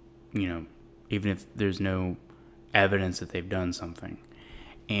there's no evidence that they've done something.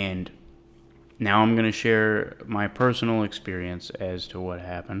 And now I'm going to share my personal experience as to what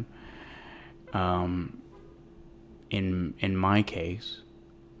happened. In my case,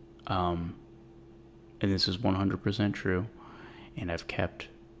 and this is 100% true, and I've kept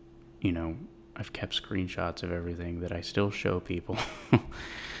screenshots of everything that I still show people.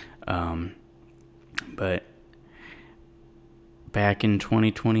 But back in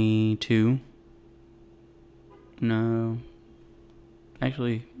 2022, no,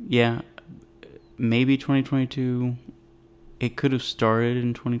 actually, yeah, maybe 2022, it could have started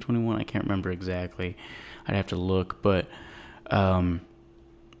in 2021, I can't remember exactly, I'd have to look, but,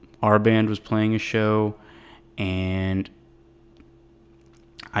 our band was playing a show, and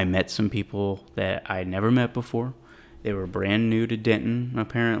I met some people that I'd never met before. They were brand new to Denton,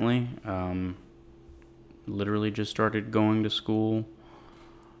 apparently. Literally just started going to school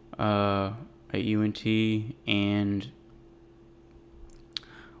at UNT, and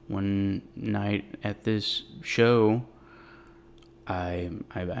one night at this show, I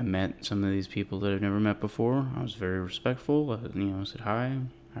met some of these people that I've never met before. I was very respectful. I said, "Hi,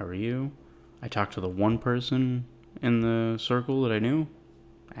 how are you?" I talked to the one person in the circle that I knew.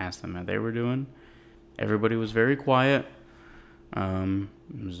 Asked them how they were doing. Everybody was very quiet.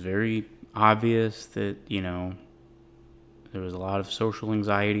 It was very obvious that, there was a lot of social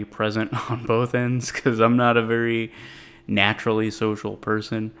anxiety present on both ends, because I'm not a very naturally social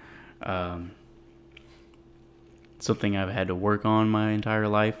person. Something I've had to work on my entire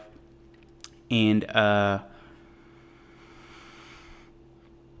life. And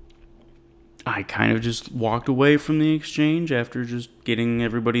I kind of just walked away from the exchange after just getting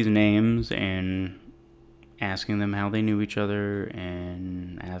everybody's names and asking them how they knew each other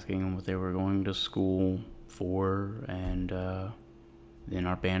and asking them what they were going to school for. And then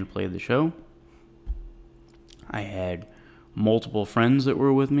our band played the show. I had multiple friends that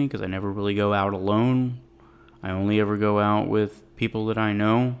were with me because I never really go out alone. I only ever go out with people that I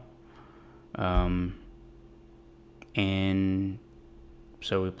know. And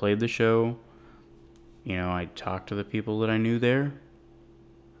so we played the show. I talked to the people that I knew there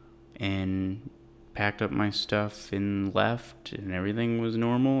and packed up my stuff and left, and everything was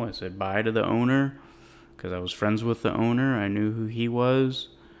normal. I said bye to the owner because I was friends with the owner. I knew who he was.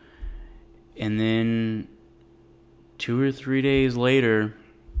 And then 2 or 3 days later,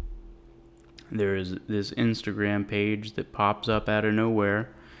 there is this Instagram page that pops up out of nowhere,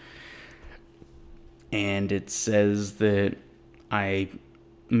 and it says that I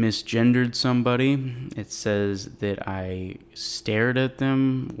misgendered somebody. It says that I stared at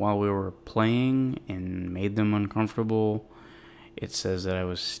them while we were playing and made them uncomfortable. It says that I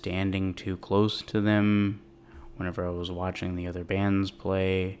was standing too close to them whenever I was watching the other bands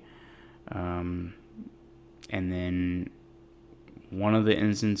play. And then one of the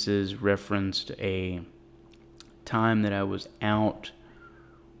instances referenced a time that I was out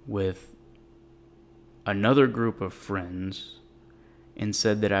with another group of friends and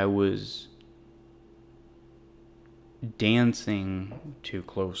said that I was dancing too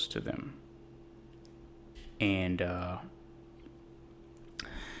close to them. And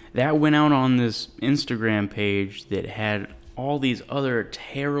that went out on this Instagram page that had all these other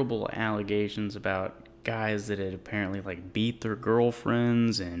terrible allegations about guys that had apparently beat their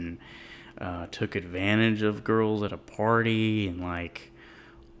girlfriends and took advantage of girls at a party and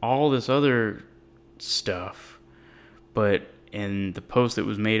all this other stuff. But in the post that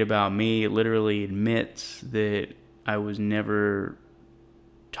was made about me, it literally admits that I was never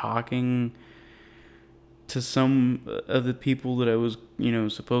talking to some of the people that I was,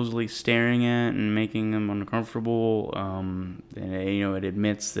 supposedly staring at and making them uncomfortable. And it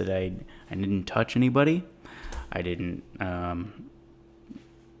admits that I didn't touch anybody. I didn't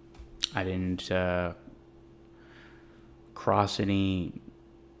cross any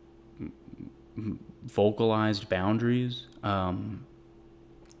vocalized boundaries. And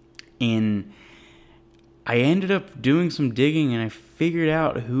I ended up doing some digging, and I figured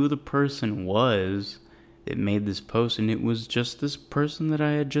out who the person was that made this post, and it was just this person that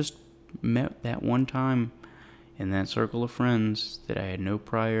I had just met that one time in that circle of friends that I had no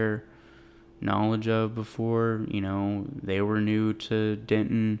prior knowledge of before. They were new to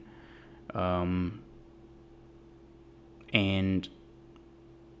Denton, and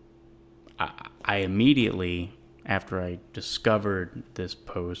I immediately, after I discovered this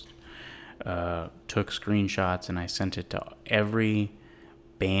post, took screenshots and I sent it to every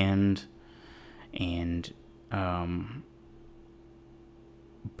band and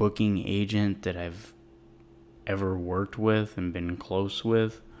booking agent that I've ever worked with and been close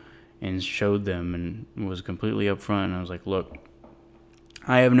with, and showed them, and was completely upfront. And I was like, look,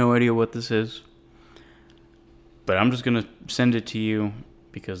 I have no idea what this is, but I'm just going to send it to you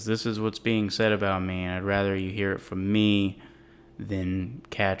because this is what's being said about me, and I'd rather you hear it from me than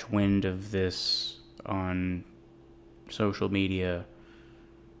catch wind of this on social media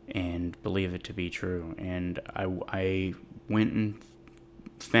and believe it to be true. And I went and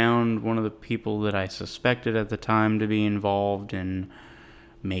found one of the people that I suspected at the time to be involved in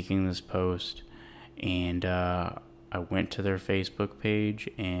making this post, and I went to their Facebook page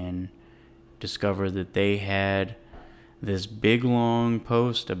and discovered that they had this big long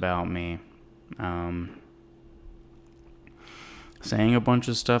post about me, saying a bunch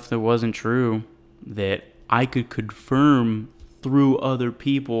of stuff that wasn't true, that I could confirm through other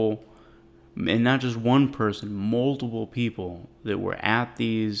people, and not just one person, multiple people that were at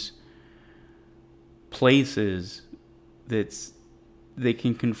these places they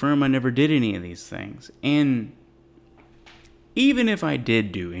can confirm I never did any of these things. And even if I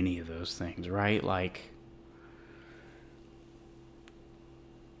did do any of those things, right? Like,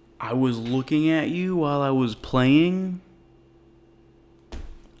 I was looking at you while I was playing.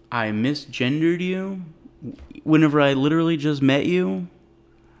 I misgendered you whenever I literally just met you.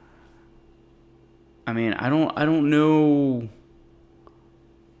 I mean, I don't know.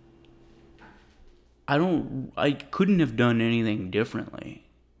 I couldn't have done anything differently.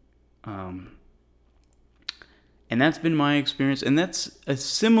 And that's been my experience. And that's a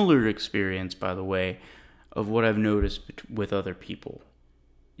similar experience, by the way, of what I've noticed with other people,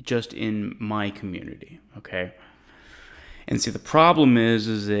 just in my community, okay? And see, the problem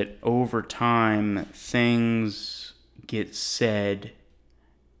is that over time, things get said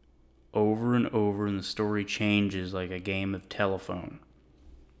over and over, and the story changes like a game of telephone.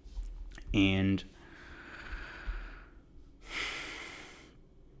 And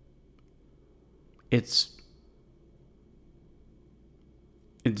it's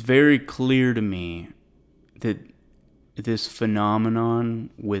very clear to me that this phenomenon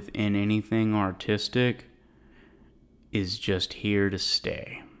within anything artistic is just here to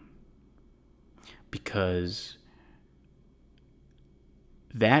stay. Because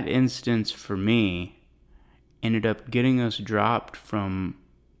that instance for me ended up getting us dropped from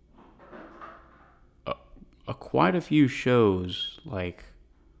quite a few shows, like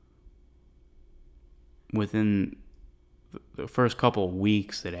within the first couple of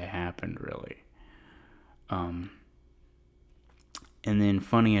weeks that it happened, really. And then,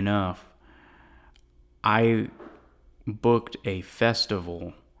 funny enough, I booked a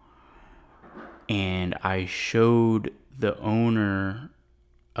festival, and I showed the owner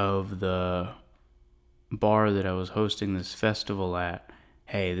of the bar that I was hosting this festival at,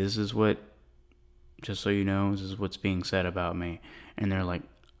 hey, this is what, just so you know, this is what's being said about me. And they're like,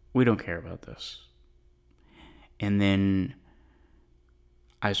 we don't care about this. And then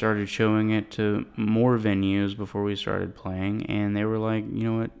I started showing it to more venues before we started playing, and they were like, you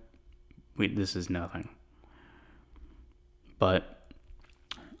know what, this is nothing. But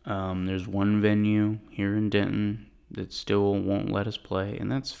there's one venue here in Denton that still won't let us play,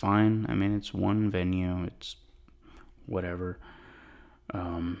 and that's fine. I mean, it's one venue, it's whatever.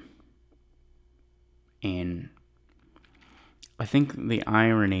 And I think the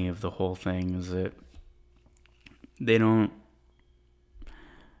irony of the whole thing is that they don't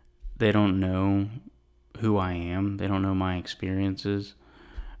know who I am. They don't know my experiences.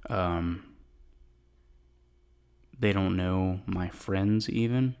 They don't know my friends,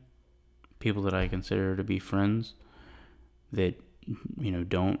 even people that I consider to be friends that,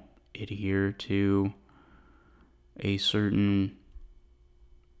 don't adhere to a certain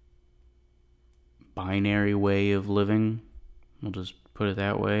binary way of living. We'll just put it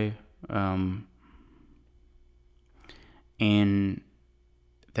that way. And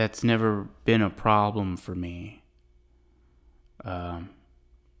that's never been a problem for me. Now,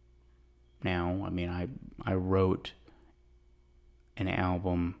 I mean, I wrote an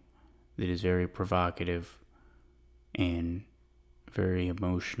album that is very provocative and very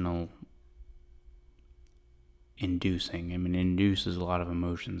emotional inducing. I mean, it induces a lot of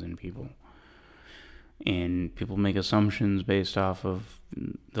emotions in people. And people make assumptions based off of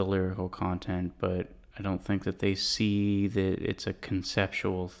the lyrical content, but I don't think that they see that it's a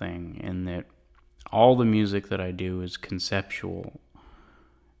conceptual thing, and that all the music that I do is conceptual.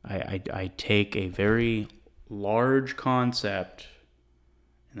 I take a very large concept,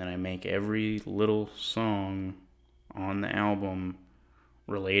 and then I make every little song on the album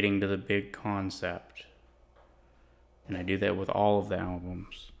relating to the big concept. And I do that with all of the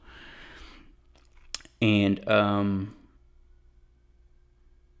albums. And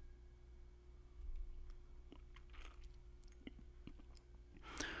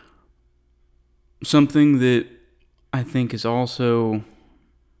something that I think is also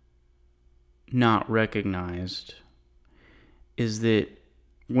not recognized is that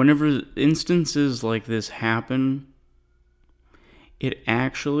whenever instances like this happen, it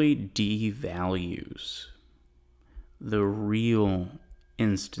actually devalues the real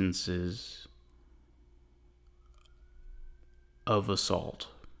instances of assault.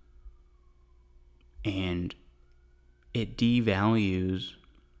 And it devalues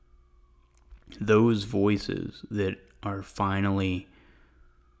those voices that are finally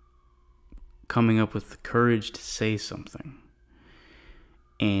coming up with the courage to say something.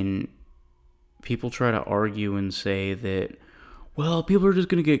 And people try to argue and say that, well, people are just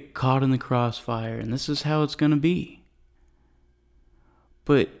going to get caught in the crossfire and this is how it's going to be.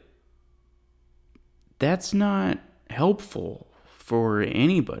 But that's not helpful for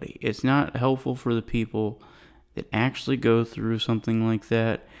anybody. It's not helpful for the people that actually go through something like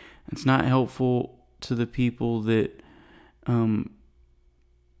that. It's not helpful to the people that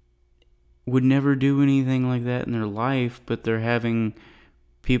would never do anything like that in their life, but they're having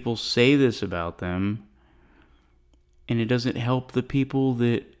people say this about them. And it doesn't help the people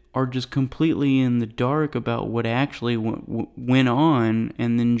that are just completely in the dark about what actually went on,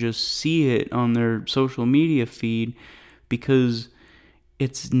 and then just see it on their social media feed because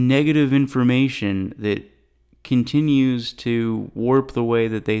it's negative information that continues to warp the way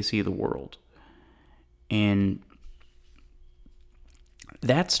that they see the world. And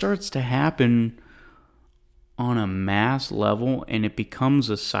that starts to happen on a mass level, and it becomes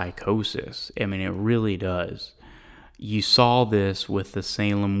a psychosis. I mean, it really does. You saw this with the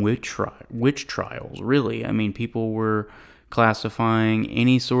Salem witch trials, really. I mean, people were classifying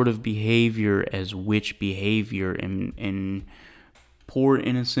any sort of behavior as witch behavior, and poor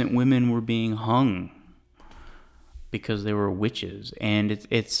innocent women were being hung because they were witches. And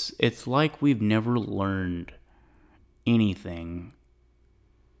it's like we've never learned anything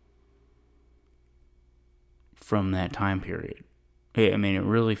from that time period. I mean, it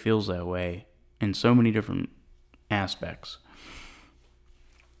really feels that way in so many different aspects.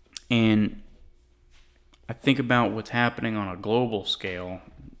 And I think about what's happening on a global scale,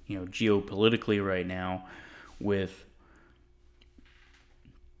 geopolitically right now, with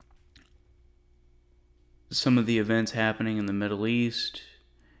some of the events happening in the Middle East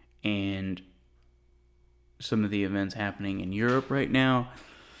and some of the events happening in Europe right now.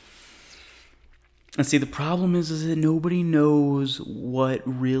 And see, the problem is that nobody knows what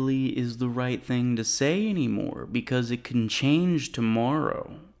really is the right thing to say anymore, because it can change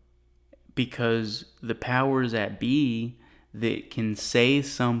tomorrow. Because the powers that be that can say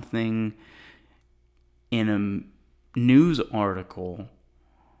something in a news article,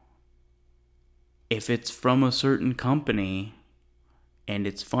 if it's from a certain company and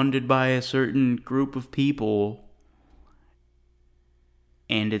it's funded by a certain group of people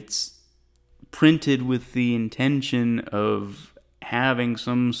and it's printed with the intention of having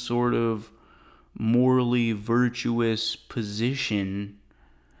some sort of morally virtuous position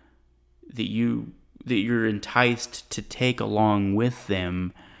that you're enticed to take along with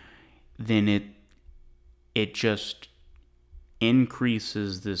them, then it just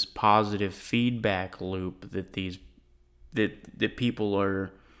increases this positive feedback loop that people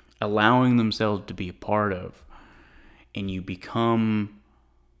are allowing themselves to be a part of, and you become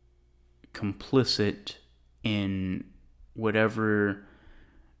complicit in whatever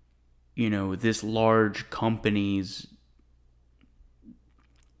this large company's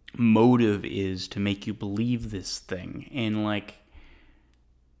motive is to make you believe this thing. And like,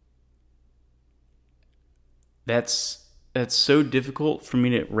 that's so difficult for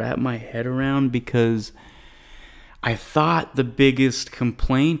me to wrap my head around, because I thought the biggest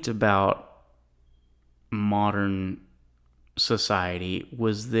complaint about modern society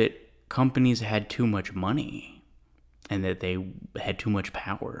was that companies had too much money and that they had too much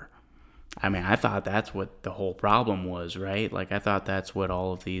power. I mean, I thought that's what the whole problem was, right? Like, I thought that's what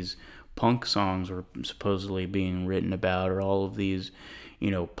all of these punk songs were supposedly being written about, or all of these,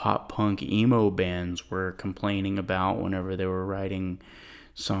 pop punk emo bands were complaining about whenever they were writing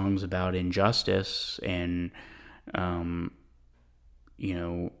songs about injustice and,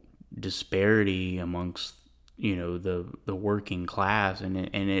 disparity amongst, the working class. And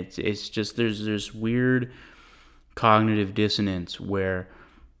it's just, there's this weird cognitive dissonance where,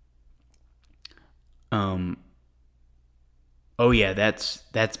 oh yeah,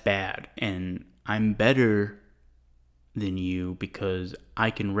 that's bad, and I'm better than you because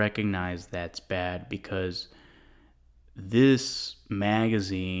I can recognize that's bad, because this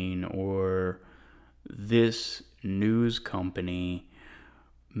magazine or this news company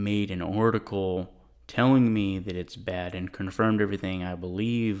made an article telling me that it's bad and confirmed everything I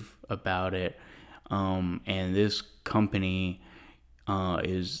believe about it, and this company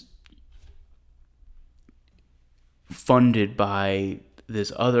is funded by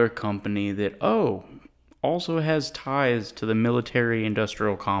this other company that, also has ties to the military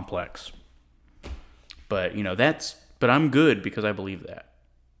industrial complex. But, but I'm good because I believe that.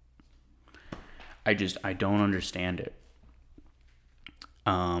 I don't understand it.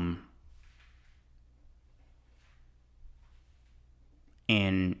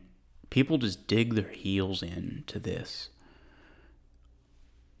 And people just dig their heels into this.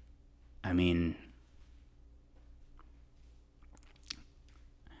 I mean,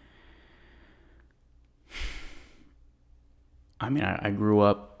 I grew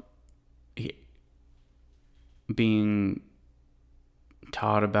up being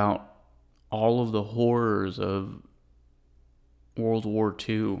taught about all of the horrors of World War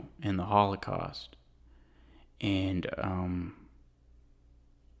II and the Holocaust. And,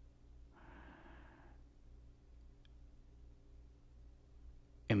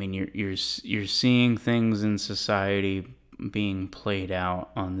 you're seeing things in society being played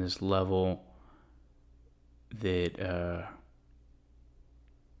out on this level that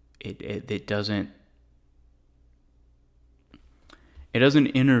it doesn't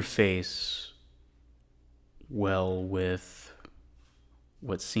interface well with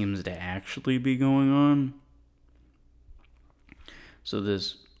what seems to actually be going on. So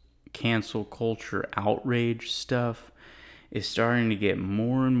this cancel culture outrage stuff is starting to get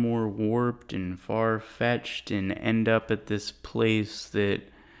more and more warped and far-fetched and end up at this place that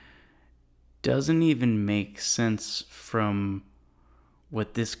doesn't even make sense from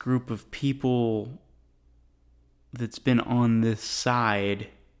what this group of people that's been on this side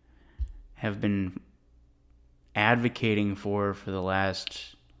have been advocating for the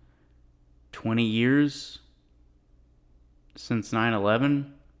last 20 years, since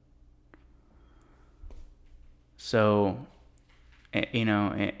 9/11. So,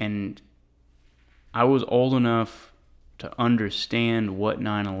 and I was old enough to understand what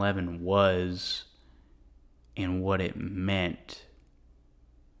 9/11 was and what it meant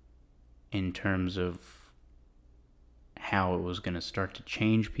in terms of how it was going to start to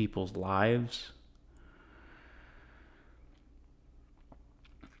change people's lives.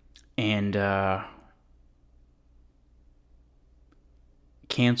 And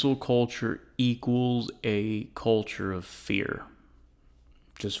cancel culture equals a culture of fear,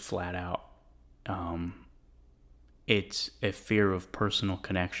 just flat out. It's a fear of personal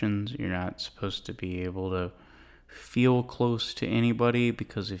connections. You're not supposed to be able to feel close to anybody,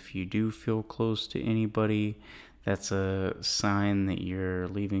 because if you do feel close to anybody, that's a sign that you're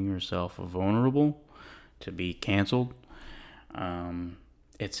leaving yourself vulnerable to be canceled.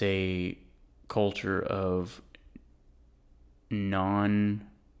 It's a culture of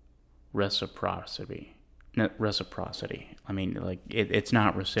non-reciprocity. I mean, like, it's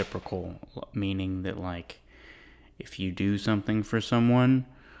not reciprocal, meaning that, like, if you do something for someone,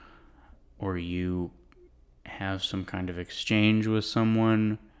 or you have some kind of exchange with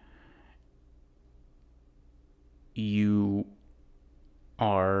someone, you're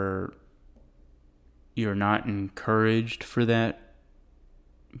not encouraged for that.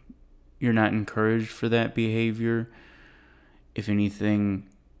 You're not encouraged for that behavior. If anything,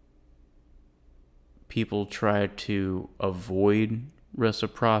 people try to avoid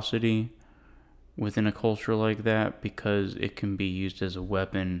reciprocity within a culture like that because it can be used as a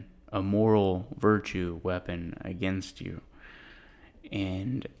weapon, a moral virtue weapon against you.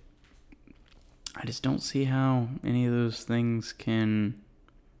 And I just don't see how any of those things can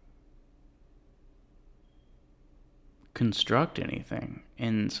construct anything.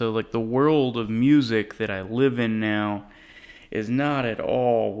 And so, like, the world of music that I live in now is not at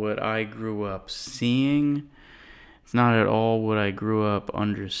all what I grew up seeing. It's not at all what I grew up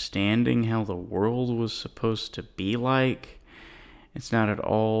understanding how the world was supposed to be like. It's not at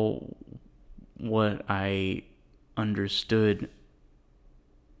all what I understood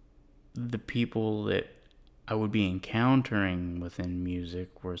the people that I would be encountering within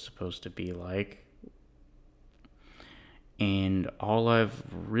music were supposed to be like. And all I've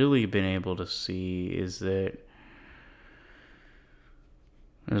really been able to see is that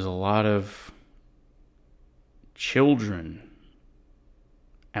there's a lot of children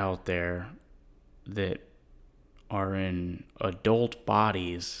out there that are in adult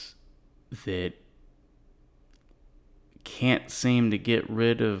bodies that can't seem to get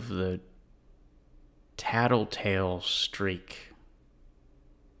rid of the tattletale streak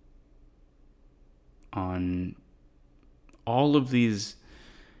on all of these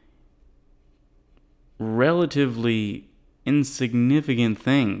relatively insignificant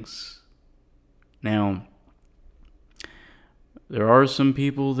things. Now, there are some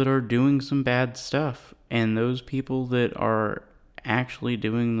people that are doing some bad stuff, and those people that are actually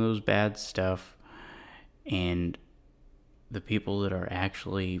doing those bad stuff and the people that are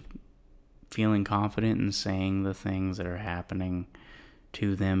actually feeling confident in saying the things that are happening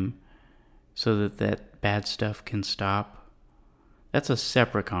to them so that that bad stuff can stop, that's a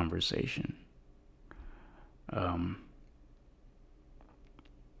separate conversation.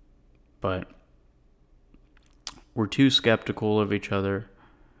 But we're too skeptical of each other.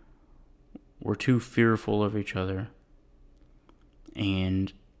 We're too fearful of each other.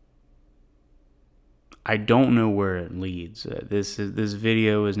 And I don't know where it leads. This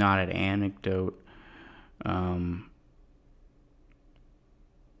video is not an anecdote.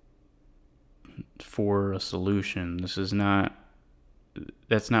 For a solution.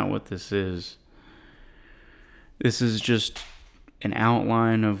 That's not what this is. This is just an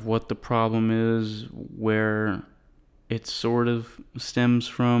outline of what the problem is, where it sort of stems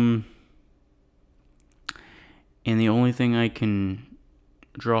from, and the only thing I can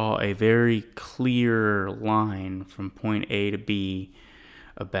draw a very clear line from point A to B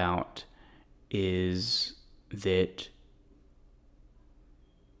about is that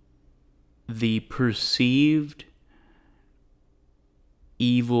the perceived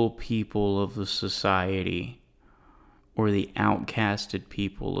evil people of the society, or the outcasted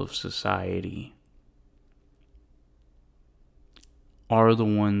people of society, are the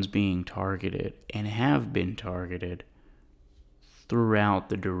ones being targeted and have been targeted throughout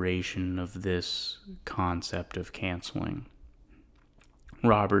the duration of this concept of canceling.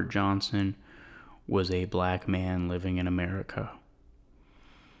 Robert Johnson was a black man living in America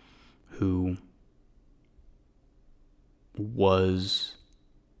who was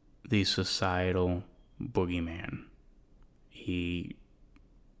the societal boogeyman. He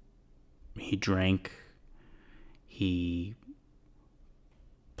drank, he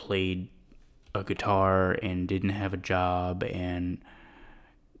played a guitar and didn't have a job and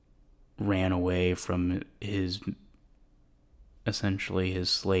ran away from essentially his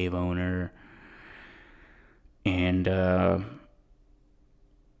slave owner, and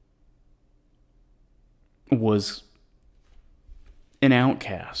was an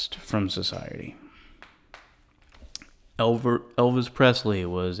outcast from society. Elvis Presley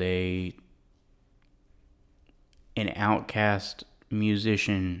was an outcast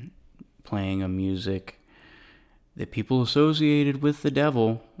musician playing a music that people associated with the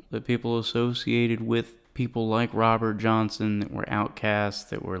devil, that people associated with people like Robert Johnson that were outcasts,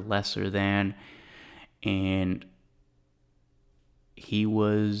 that were lesser than, and he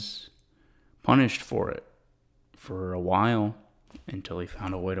was punished for it for a while until he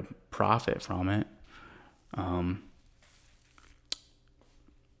found a way to profit from it.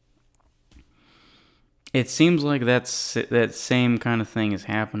 It seems like that same kind of thing is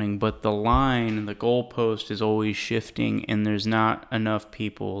happening, but the line, the goalpost is always shifting, and there's not enough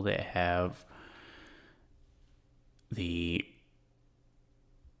people that have the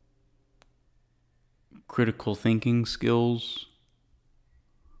critical thinking skills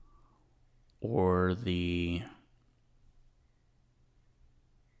or the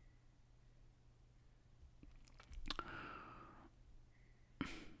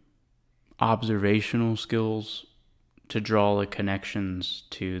observational skills to draw the connections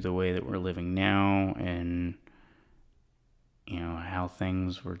to the way that we're living now, and how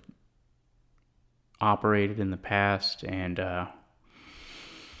things were operated in the past, and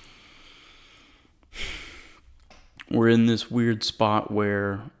we're in this weird spot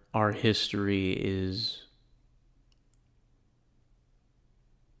where our history is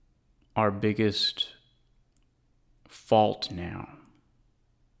our biggest fault now.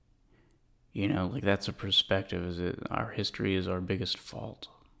 That's a perspective, is that our history is our biggest fault.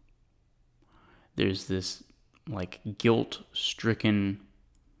 There's this guilt-stricken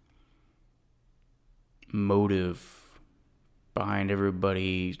motive behind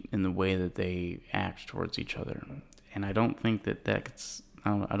everybody in the way that they act towards each other, and I don't think that's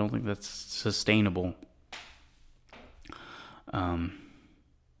sustainable.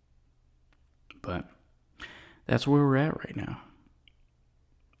 But that's where we're at right now.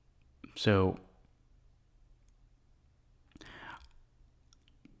 So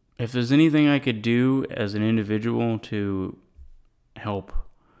if there's anything I could do as an individual to help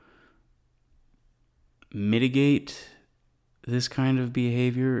mitigate this kind of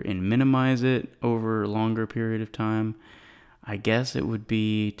behavior and minimize it over a longer period of time, I guess it would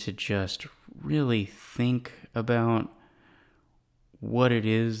be to just really think about what it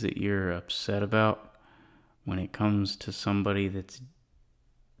is that you're upset about when it comes to somebody that's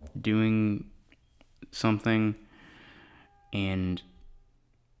doing something, and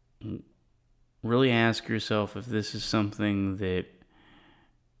really ask yourself if this is something that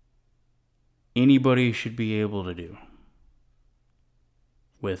anybody should be able to do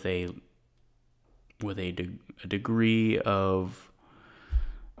with a degree of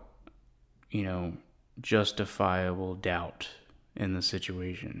justifiable doubt in the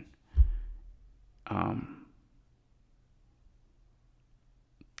situation.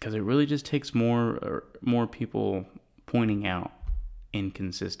 Because it really just takes more people pointing out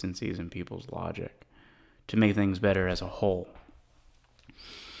inconsistencies in people's logic to make things better as a whole.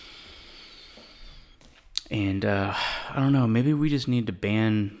 And I don't know, maybe we just need to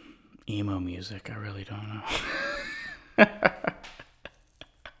ban emo music. I really don't know.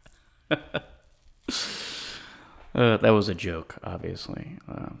 That was a joke, obviously.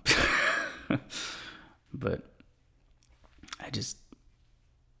 But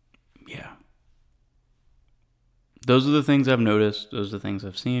yeah. Those are the things I've noticed. Those are the things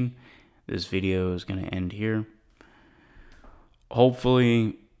I've seen. This video is going to end here.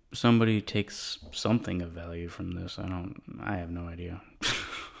 Hopefully somebody takes something of value from this. I have no idea.